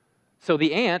ethic. So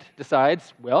the ant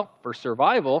decides, well, for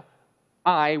survival,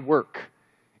 I work.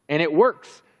 And it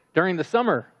works during the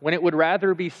summer when it would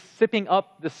rather be sipping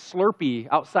up the Slurpee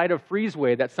outside of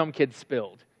Freezeway that some kid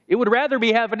spilled. It would rather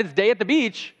be having its day at the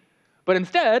beach, but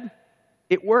instead,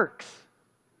 it works.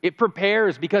 It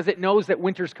prepares because it knows that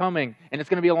winter's coming, and it's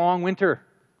going to be a long winter.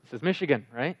 This is Michigan,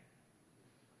 right?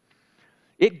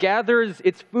 It gathers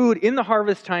its food in the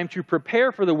harvest time to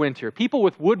prepare for the winter. People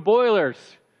with wood boilers,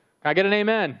 can I get an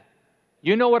amen?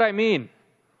 You know what I mean.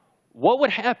 What would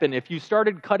happen if you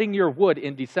started cutting your wood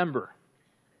in December?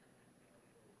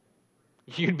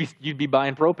 You'd be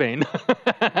buying propane.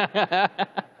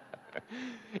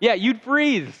 Yeah, you'd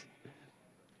freeze.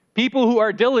 People who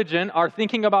are diligent are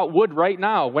thinking about wood right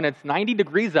now when it's 90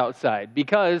 degrees outside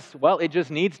because, well, it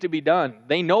just needs to be done.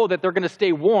 They know that they're going to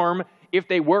stay warm if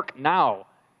they work now.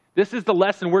 This is the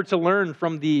lesson we're to learn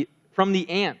from the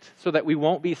ant so that we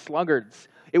won't be sluggards.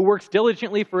 It works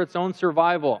diligently for its own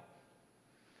survival.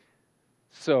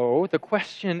 So the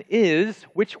question is,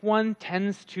 which one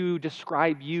tends to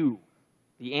describe you,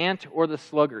 the ant or the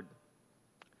sluggard?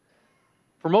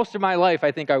 For most of my life,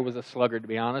 I think I was a sluggard, to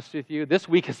be honest with you. This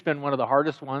week has been one of the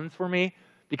hardest ones for me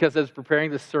because as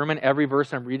preparing this sermon, every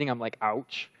verse I'm reading, I'm like,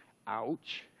 ouch,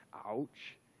 ouch, ouch.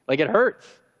 Like it hurts.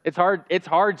 It's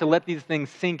hard to let these things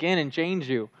sink in and change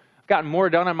you. I've gotten more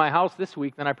done on my house this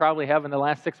week than I probably have in the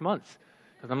last 6 months.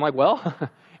 Because I'm like, well,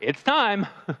 it's time.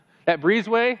 That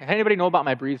breezeway, anybody know about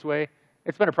my breezeway?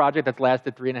 It's been a project that's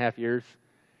lasted 3.5 years.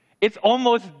 It's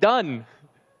almost done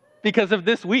because of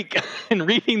this week and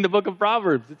reading the book of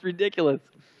Proverbs. It's ridiculous.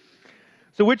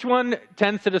 So which one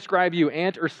tends to describe you,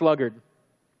 ant or sluggard?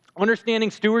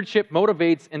 Understanding stewardship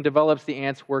motivates and develops the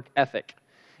ant's work ethic.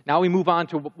 Now we move on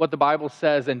to what the Bible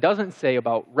says and doesn't say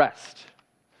about rest.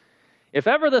 If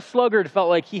ever the sluggard felt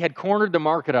like he had cornered the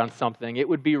market on something, it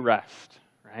would be rest,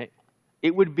 right?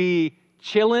 It would be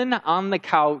chilling on the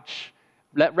couch.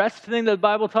 That rest thing that the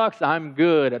Bible talks, I'm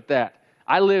good at that.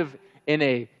 I live in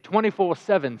a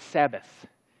 24/7 Sabbath,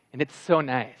 and it's so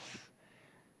nice.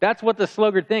 That's what the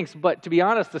sluggard thinks, but to be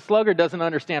honest, the sluggard doesn't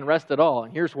understand rest at all,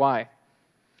 and here's why.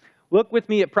 Look with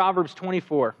me at Proverbs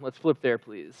 24. Let's flip there,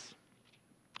 please.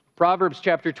 Proverbs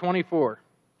chapter 24,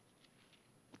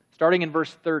 starting in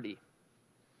verse 30.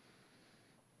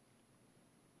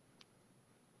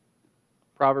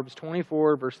 Proverbs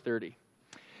 24, verse 30.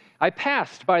 I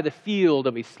passed by the field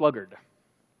of a sluggard,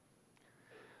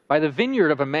 by the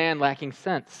vineyard of a man lacking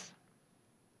sense.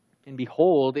 And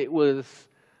behold, it was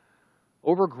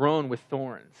overgrown with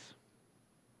thorns.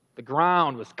 The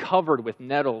ground was covered with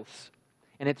nettles,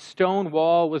 and its stone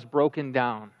wall was broken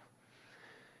down.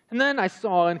 And then I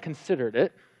saw and considered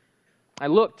it. I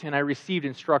looked and I received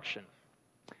instruction.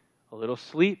 A little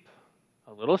sleep,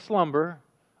 a little slumber,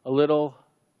 a little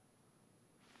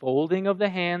folding of the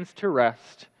hands to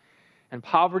rest, and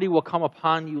poverty will come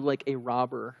upon you like a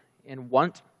robber, and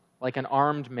want like an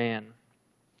armed man.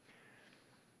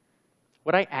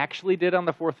 What I actually did on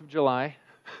the 4th of July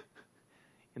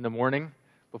in the morning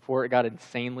before it got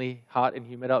insanely hot and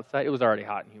humid outside, it was already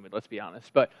hot and humid, let's be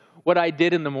honest, but what I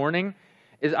did in the morning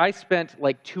is I spent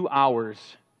like 2 hours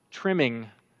trimming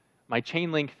my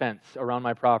chain link fence around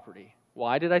my property.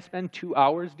 Why did I spend 2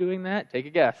 hours doing that? Take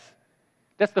a guess.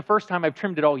 That's the first time I've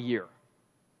trimmed it all year.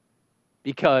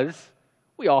 Because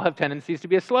we all have tendencies to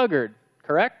be a sluggard,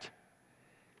 correct?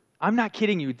 I'm not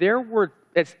kidding you. There were,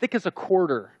 as thick as a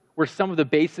quarter, were some of the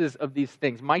bases of these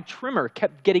things. My trimmer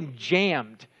kept getting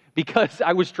jammed because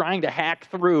I was trying to hack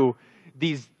through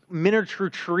these miniature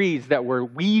trees that were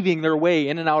weaving their way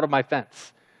in and out of my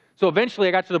fence. So eventually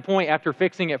I got to the point after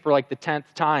fixing it for like the 10th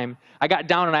time, I got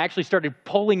down and I actually started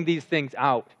pulling these things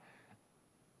out.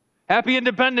 Happy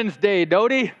Independence Day,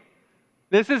 Dodie.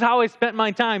 This is how I spent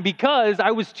my time because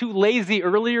I was too lazy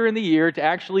earlier in the year to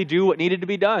actually do what needed to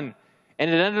be done.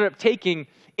 And it ended up taking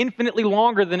infinitely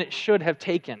longer than it should have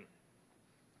taken.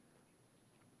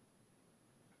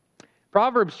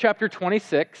 Proverbs chapter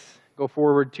 26, go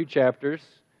forward 2 chapters.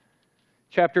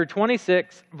 Chapter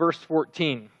 26, verse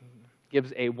 14,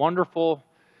 gives a wonderful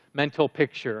mental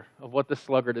picture of what the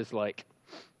sluggard is like.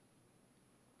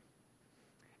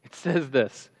 It says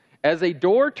this, as a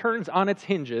door turns on its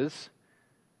hinges,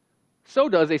 so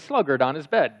does a sluggard on his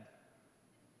bed.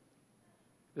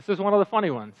 This is one of the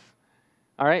funny ones.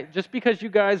 All right, just because you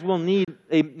guys will need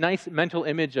a nice mental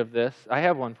image of this, I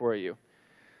have one for you.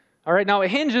 All right, now a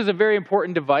hinge is a very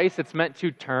important device. It's meant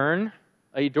to turn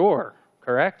a door,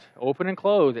 correct? Open and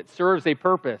close. It serves a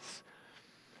purpose.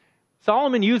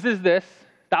 Solomon uses this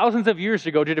thousands of years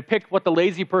ago to depict what the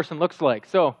lazy person looks like.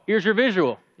 So here's your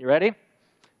visual. You ready?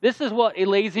 This is what a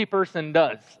lazy person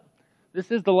does.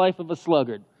 This is the life of a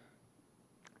sluggard.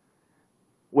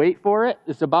 Wait for it.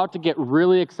 It's about to get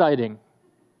really exciting.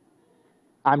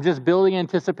 I'm just building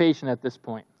anticipation at this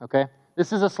point, okay?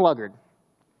 This is a sluggard.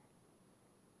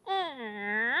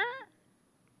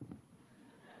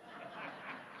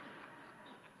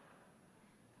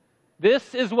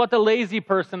 This is what the lazy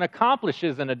person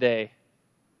accomplishes in a day.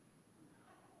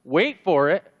 Wait for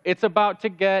it. It's about to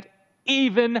get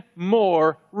even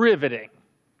more riveting.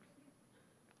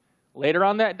 Later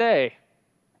on that day,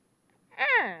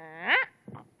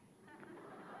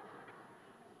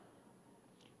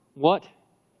 what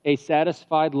a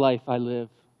satisfied life I live.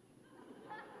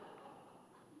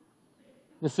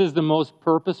 This is the most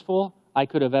purposeful I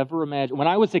could have ever imagined. When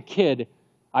I was a kid,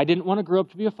 I didn't want to grow up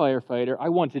to be a firefighter. I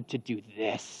wanted to do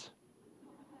this.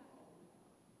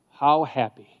 How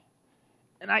happy.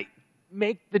 And I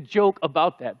make the joke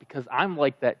about that because I'm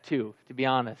like that too, to be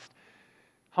honest.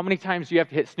 How many times do you have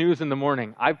to hit snooze in the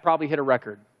morning? I've probably hit a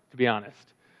record, to be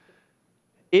honest.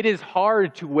 It is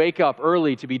hard to wake up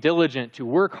early, to be diligent, to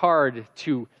work hard,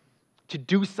 to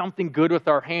do something good with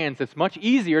our hands. It's much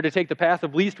easier to take the path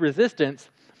of least resistance,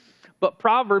 but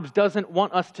Proverbs doesn't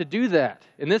want us to do that.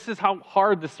 And this is how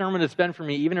hard the sermon has been for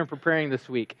me, even in preparing this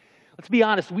week. Let's be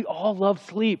honest, we all love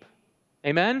sleep.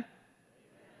 Amen?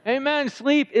 Amen.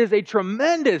 Sleep is a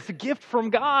tremendous gift from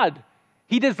God.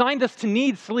 He designed us to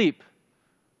need sleep.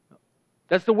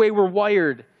 That's the way we're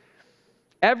wired.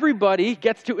 Everybody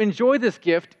gets to enjoy this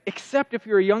gift, except if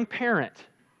you're a young parent.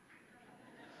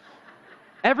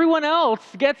 Everyone else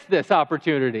gets this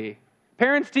opportunity.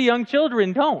 Parents to young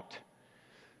children don't.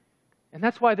 And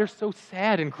that's why they're so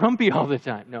sad and grumpy all the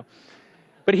time. No.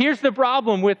 But here's the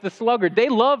problem with the sluggard. They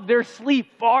love their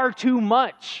sleep far too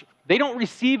much. They don't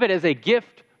receive it as a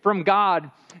gift from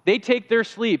God. They take their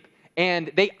sleep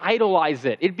and they idolize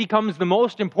it. It becomes the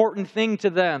most important thing to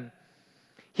them.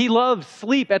 He loves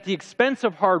sleep at the expense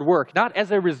of hard work, not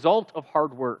as a result of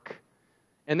hard work.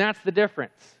 And that's the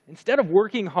difference. Instead of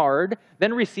working hard,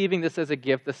 then receiving this as a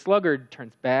gift, the sluggard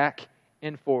turns back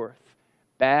and forth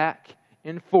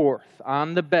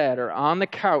on the bed or on the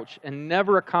couch and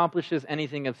never accomplishes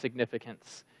anything of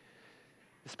significance,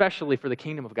 especially for the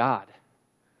kingdom of God.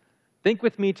 Think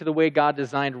with me to the way God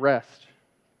designed rest,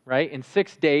 right? In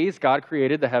 6 days, God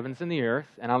created the heavens and the earth,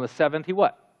 and on the seventh, He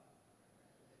what?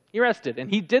 He rested, and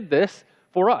He did this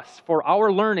for us, for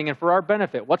our learning and for our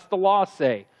benefit. What's the law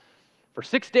say? For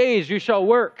 6 days you shall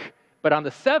work, but on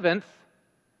the seventh,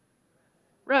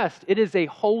 rest. It is a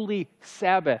holy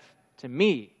Sabbath to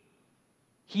me.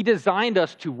 He designed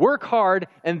us to work hard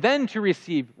and then to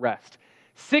receive rest.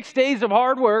 6 days of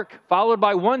hard work followed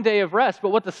by 1 day of rest. But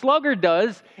what the sluggard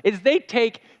does is they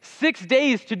take 6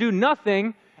 days to do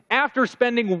nothing after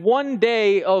spending 1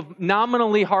 day of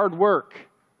nominally hard work.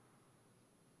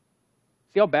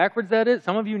 See how backwards that is?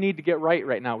 Some of you need to get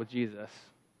right now with Jesus.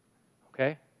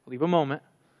 Okay? Leave a moment.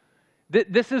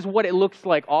 This is what it looks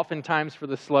like oftentimes for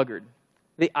the sluggard.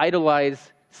 They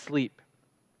idolize sleep.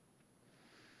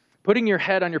 Putting your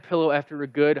head on your pillow after a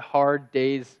good, hard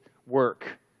day's work,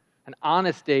 an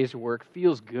honest day's work,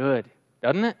 feels good,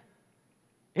 doesn't it?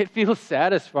 It feels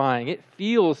satisfying. It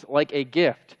feels like a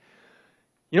gift.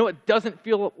 You know what doesn't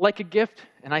feel like a gift?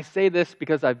 And I say this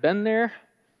because I've been there.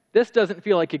 This doesn't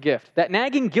feel like a gift. That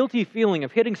nagging, guilty feeling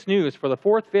of hitting snooze for the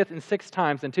 4th, 5th, and 6th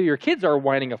times until your kids are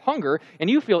whining of hunger and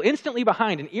you feel instantly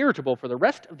behind and irritable for the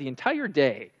rest of the entire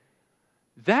day.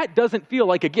 That doesn't feel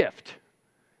like a gift.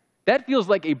 That feels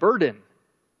like a burden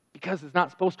because it's not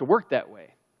supposed to work that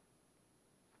way.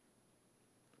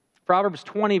 Proverbs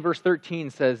 20, verse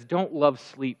 13 says, "Don't love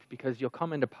sleep because you'll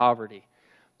come into poverty."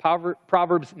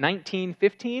 Proverbs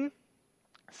 19:15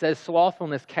 says,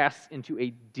 "Slothfulness casts into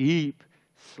a deep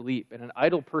sleep, and an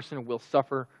idle person will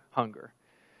suffer hunger."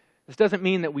 This doesn't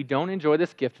mean that we don't enjoy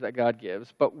this gift that God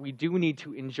gives, but we do need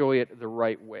to enjoy it the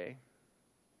right way.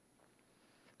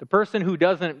 The person who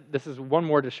doesn't, this is one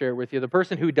more to share with you, the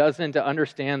person who doesn't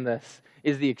understand this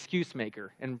is the excuse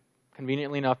maker. And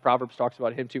conveniently enough, Proverbs talks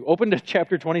about him too. Open to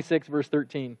chapter 26, verse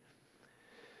 13.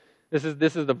 This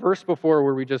is the verse before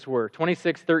where we just were,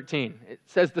 26:13. It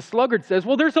says, the sluggard says,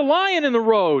 "Well, there's a lion in the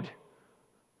road.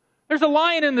 There's a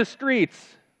lion in the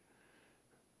streets."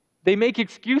 They make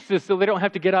excuses so they don't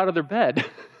have to get out of their bed.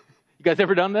 You guys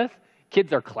ever done this?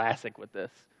 Kids are classic with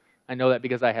this. I know that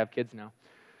because I have kids now.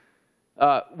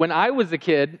 When I was a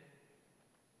kid,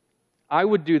 I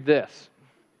would do this.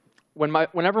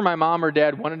 Whenever my mom or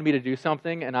dad wanted me to do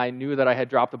something and I knew that I had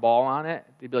dropped the ball on it,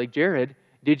 they'd be like, "Jared,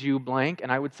 did you blank?"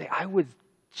 And I would say, "I was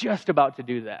just about to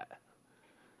do that."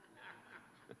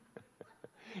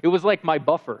 It was like my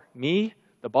buffer. Me,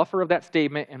 the buffer of that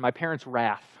statement, and my parents'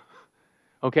 wrath.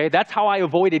 Okay, that's how I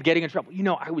avoided getting in trouble.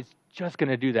 I was just going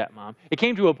to do that, Mom. It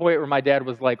came to a point where my dad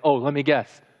was like, "Oh, let me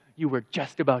guess. You were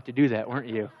just about to do that, weren't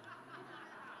you?"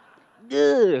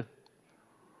 Ugh.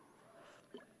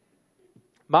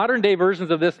 Modern day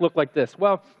versions of this look like this.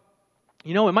 Well,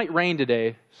 you know, it might rain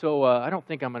today, so I don't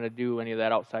think I'm going to do any of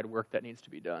that outside work that needs to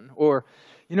be done. Or,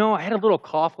 you know, I had a little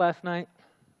cough last night.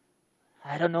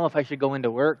 I don't know if I should go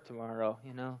into work tomorrow,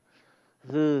 you know.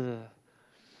 Ugh.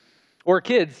 Or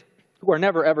kids who are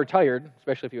never, ever tired,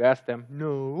 especially if you ask them,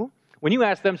 no. When you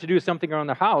ask them to do something around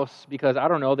their house, because, I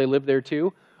don't know, they live there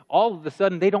too, all of a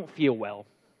sudden they don't feel well.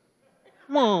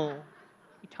 Whoa,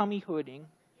 your tummy hurting.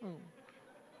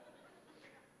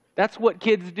 That's what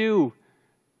kids do.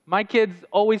 My kids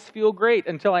always feel great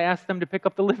until I ask them to pick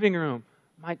up the living room.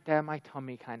 Dad, my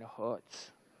tummy kind of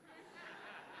hurts.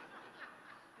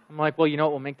 I'm like, well, you know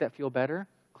what will make that feel better?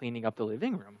 Cleaning up the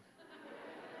living room.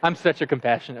 I'm such a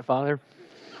compassionate father.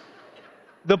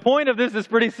 The point of this is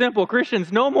pretty simple.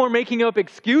 Christians, no more making up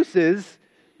excuses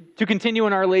to continue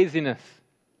in our laziness.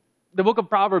 The book of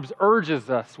Proverbs urges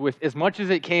us with as much as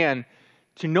it can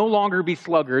to no longer be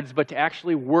sluggards, but to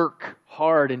actually work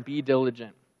hard and be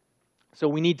diligent. So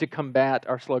we need to combat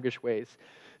our sluggish ways.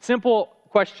 Simple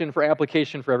question for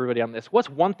application for everybody on this. What's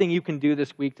one thing you can do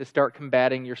this week to start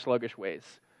combating your sluggish ways?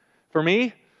 For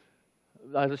me,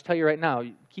 I'll just tell you right now,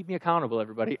 keep me accountable,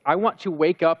 everybody. I want to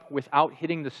wake up without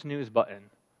hitting the snooze button.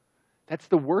 That's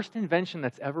the worst invention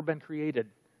that's ever been created.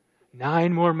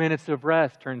 9 more minutes of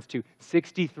rest turns to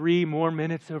 63 more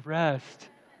minutes of rest.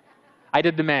 I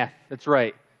did the math. That's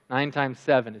right. 9 times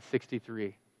 7 is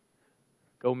 63.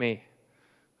 Go me.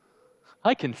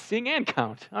 I can sing and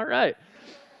count. All right.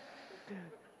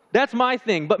 That's my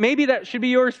thing, but maybe that should be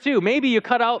yours too. Maybe you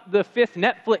cut out the 5th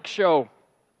Netflix show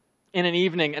in an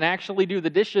evening and actually do the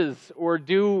dishes or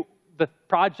do the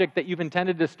project that you've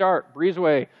intended to start,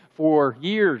 Breezeway, for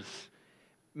years.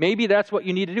 Maybe that's what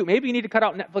you need to do. Maybe you need to cut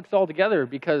out Netflix altogether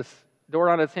because Door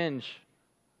on its Hinge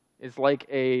is like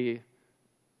a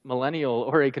millennial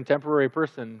or a contemporary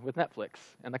person with Netflix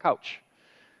and the couch.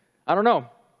 I don't know.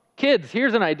 Kids,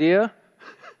 here's an idea,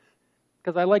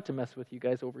 because I like to mess with you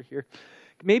guys over here.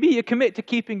 Maybe you commit to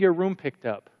keeping your room picked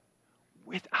up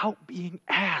without being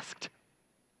asked.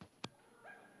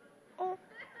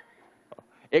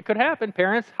 It could happen,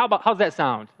 parents. How's that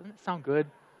sound? Doesn't it sound good?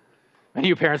 Many of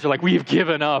you parents are like, we've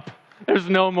given up. There's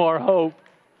no more hope.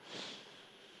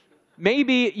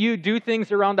 Maybe you do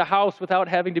things around the house without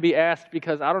having to be asked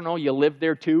because, I don't know, you live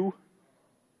there too.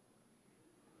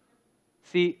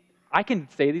 See, I can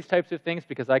say these types of things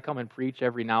because I come and preach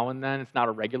every now and then. It's not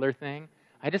a regular thing.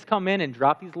 I just come in and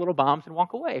drop these little bombs and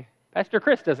walk away. Pastor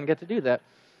Chris doesn't get to do that.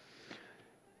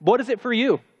 What is it for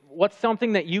you? What's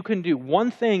something that you can do?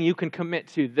 One thing you can commit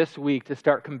to this week to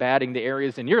start combating the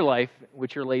areas in your life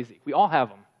which you're lazy. We all have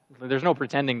them. There's no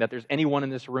pretending that there's anyone in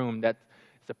this room that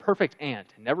is a perfect ant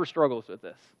and never struggles with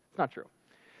this. It's not true.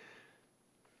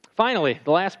 Finally,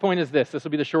 the last point is this. This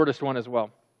will be the shortest one as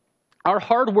well. Our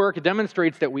hard work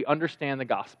demonstrates that we understand the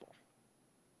gospel.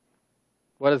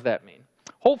 What does that mean?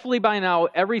 Hopefully by now,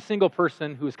 every single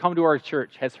person who has come to our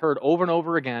church has heard over and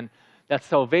over again that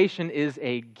salvation is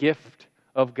a gift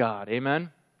of God. Amen?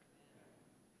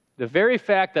 The very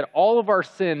fact that all of our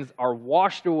sins are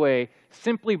washed away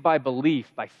simply by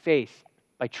belief, by faith,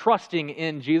 by trusting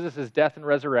in Jesus' death and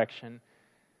resurrection,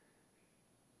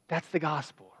 that's the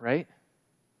gospel, right?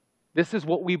 This is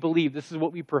what we believe. This is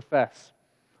what we profess.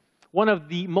 One of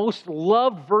the most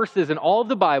loved verses in all of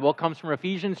the Bible comes from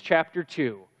Ephesians chapter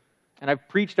 2. And I've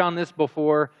preached on this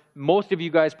before. Most of you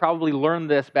guys probably learned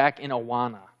this back in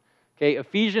Awana. Okay,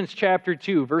 Ephesians chapter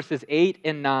 2, verses 8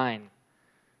 and 9.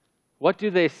 What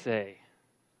do they say?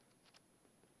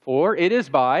 For it is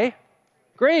by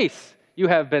grace you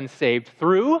have been saved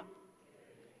through,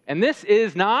 and this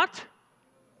is not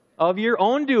of your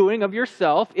own doing, of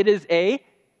yourself. It is a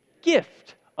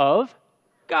gift of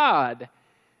God,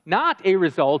 not a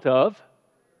result of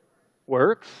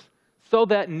works, so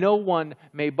that no one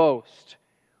may boast.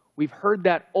 We've heard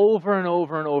that over and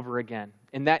over and over again.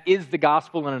 And that is the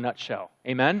gospel in a nutshell.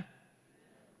 Amen?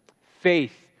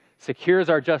 Faith secures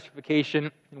our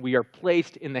justification, and we are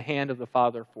placed in the hand of the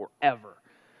Father forever.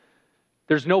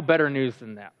 There's no better news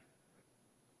than that.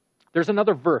 There's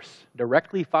another verse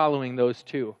directly following those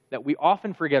two that we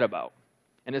often forget about.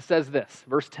 And it says this,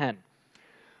 verse 10.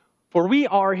 For we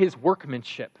are his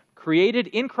workmanship, created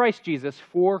in Christ Jesus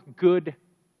for good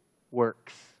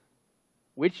works,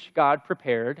 which God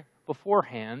prepared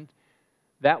beforehand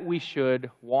that we should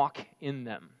walk in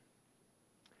them.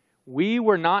 We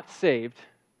were not saved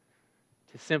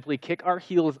to simply kick our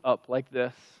heels up like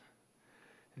this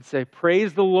and say,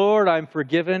 praise the Lord, I'm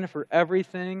forgiven for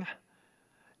everything.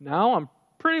 Now I'm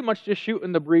pretty much just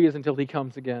shooting the breeze until he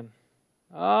comes again.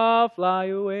 Ah, fly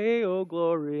away, oh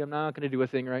glory. I'm not going to do a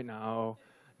thing right now.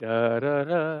 Da, da,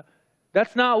 da.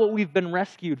 That's not what we've been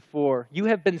rescued for. You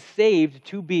have been saved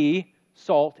to be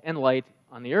salt and light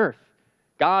on the earth.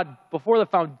 God, before the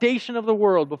foundation of the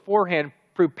world, beforehand,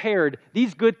 prepared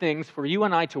these good things for you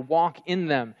and I to walk in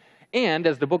them. And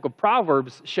as the book of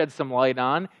Proverbs sheds some light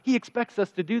on, he expects us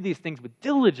to do these things with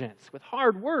diligence, with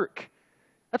hard work.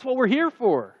 That's what we're here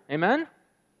for. Amen?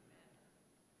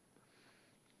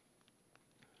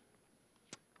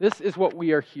 This is what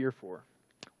we are here for.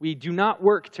 We do not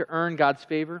work to earn God's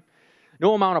favor.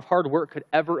 No amount of hard work could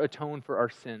ever atone for our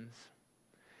sins.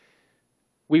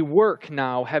 We work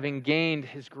now, having gained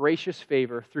his gracious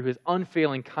favor through his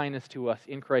unfailing kindness to us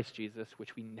in Christ Jesus,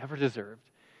 which we never deserved.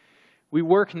 We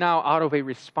work now out of a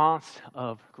response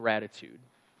of gratitude.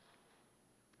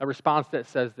 A response that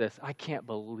says this: I can't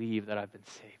believe that I've been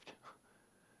saved.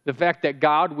 The fact that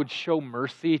God would show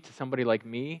mercy to somebody like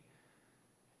me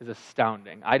is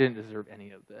astounding. I didn't deserve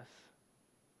any of this.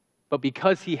 But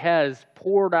because he has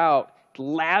poured out,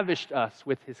 lavished us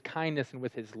with his kindness and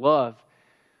with his love,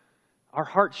 our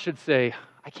hearts should say,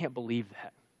 I can't believe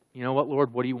that. You know what,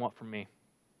 Lord? What do you want from me?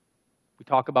 We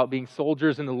talk about being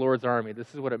soldiers in the Lord's army.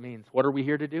 This is what it means. What are we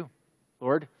here to do?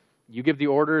 Lord, you give the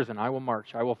orders and I will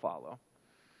march. I will follow.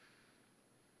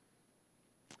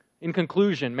 In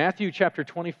conclusion, Matthew chapter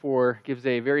 24 gives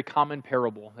a very common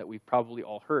parable that we've probably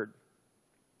all heard.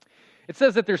 It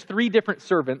says that there's 3 different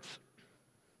servants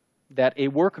that a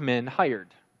workman hired,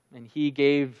 and he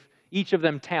gave each of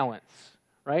them talents.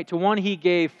 Right? To one he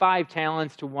gave 5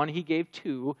 talents, to one he gave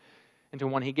 2, and to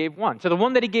one he gave 1. To the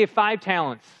one that he gave 5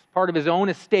 talents, part of his own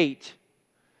estate,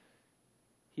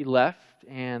 he left,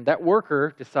 and that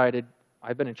worker decided,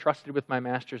 I've been entrusted with my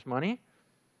master's money,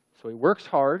 so he works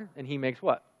hard, and he makes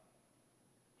what?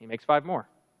 He makes 5 more.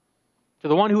 To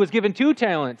the one who was given 2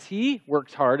 talents, he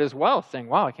works hard as well, saying,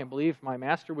 wow, I can't believe my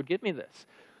master would give me this.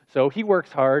 So he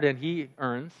works hard, and he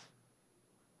earns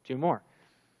 2 more.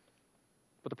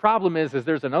 But the problem is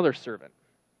there's another servant.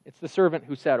 It's the servant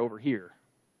who sat over here.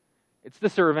 It's the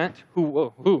servant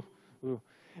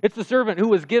It's the servant who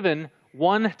was given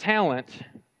 1 talent,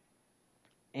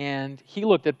 and he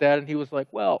looked at that and he was like,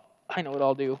 well, I know what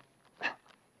I'll do.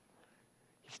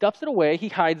 He stuffs it away, he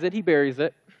hides it, he buries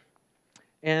it,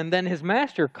 and then his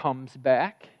master comes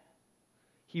back.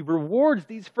 He rewards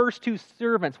these first 2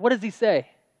 servants. What does he say?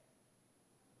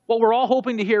 What we're all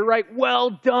hoping to hear, right? Well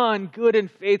done, good and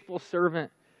faithful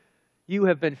servant. You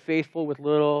have been faithful with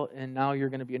little, and now you're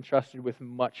going to be entrusted with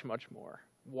much, much more.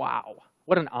 Wow.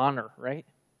 What an honor, right?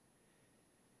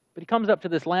 But he comes up to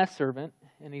this last servant,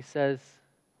 and he says,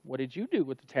 what did you do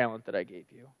with the talent that I gave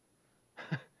you?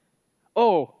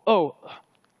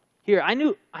 Here, I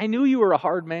knew you were a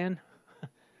hard man,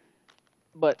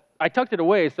 but I tucked it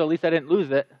away, so at least I didn't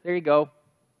lose it. There you go.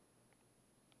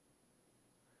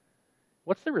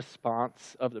 What's the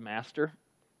response of the master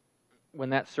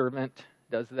when that servant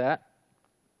does that?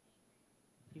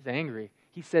 He's angry.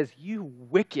 He says, you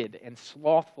wicked and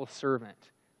slothful servant.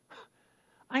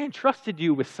 I entrusted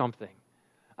you with something.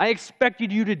 I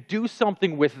expected you to do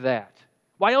something with that.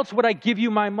 Why else would I give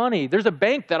you my money? There's a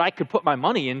bank that I could put my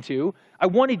money into. I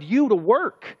wanted you to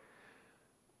work.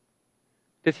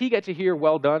 Does he get to hear,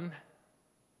 well done?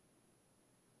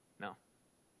 No.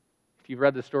 If you've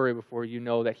read the story before, you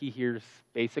know that he hears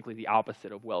basically the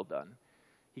opposite of well done.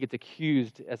 He gets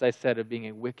accused, as I said, of being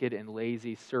a wicked and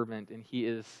lazy servant, and he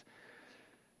is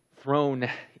thrown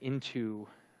into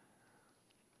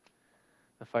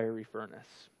the fiery furnace.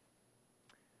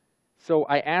 So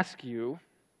I ask you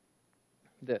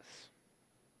this.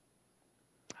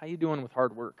 How you doing with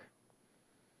hard work?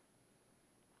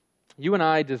 You and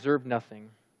I deserve nothing,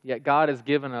 yet God has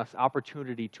given us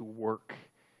opportunity to work,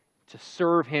 to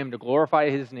serve him, to glorify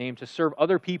his name, to serve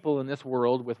other people in this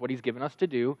world with what he's given us to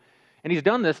do. And he's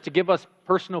done this to give us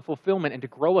personal fulfillment and to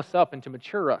grow us up and to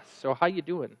mature us. So how you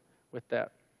doing with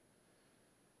that?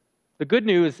 The good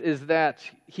news is that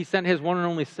he sent his one and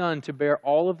only Son to bear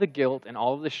all of the guilt and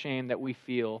all of the shame that we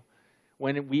feel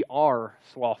when we are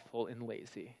slothful and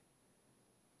lazy.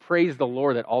 Praise the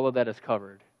Lord that all of that is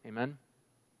covered. Amen?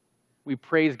 We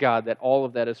praise God that all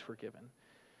of that is forgiven.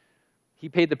 He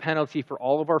paid the penalty for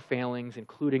all of our failings,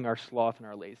 including our sloth and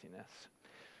our laziness.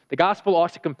 The gospel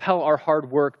ought to compel our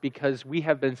hard work because we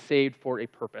have been saved for a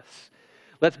purpose.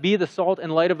 Let's be the salt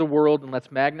and light of the world, and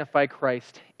let's magnify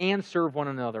Christ and serve one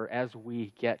another as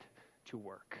we get to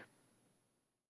work.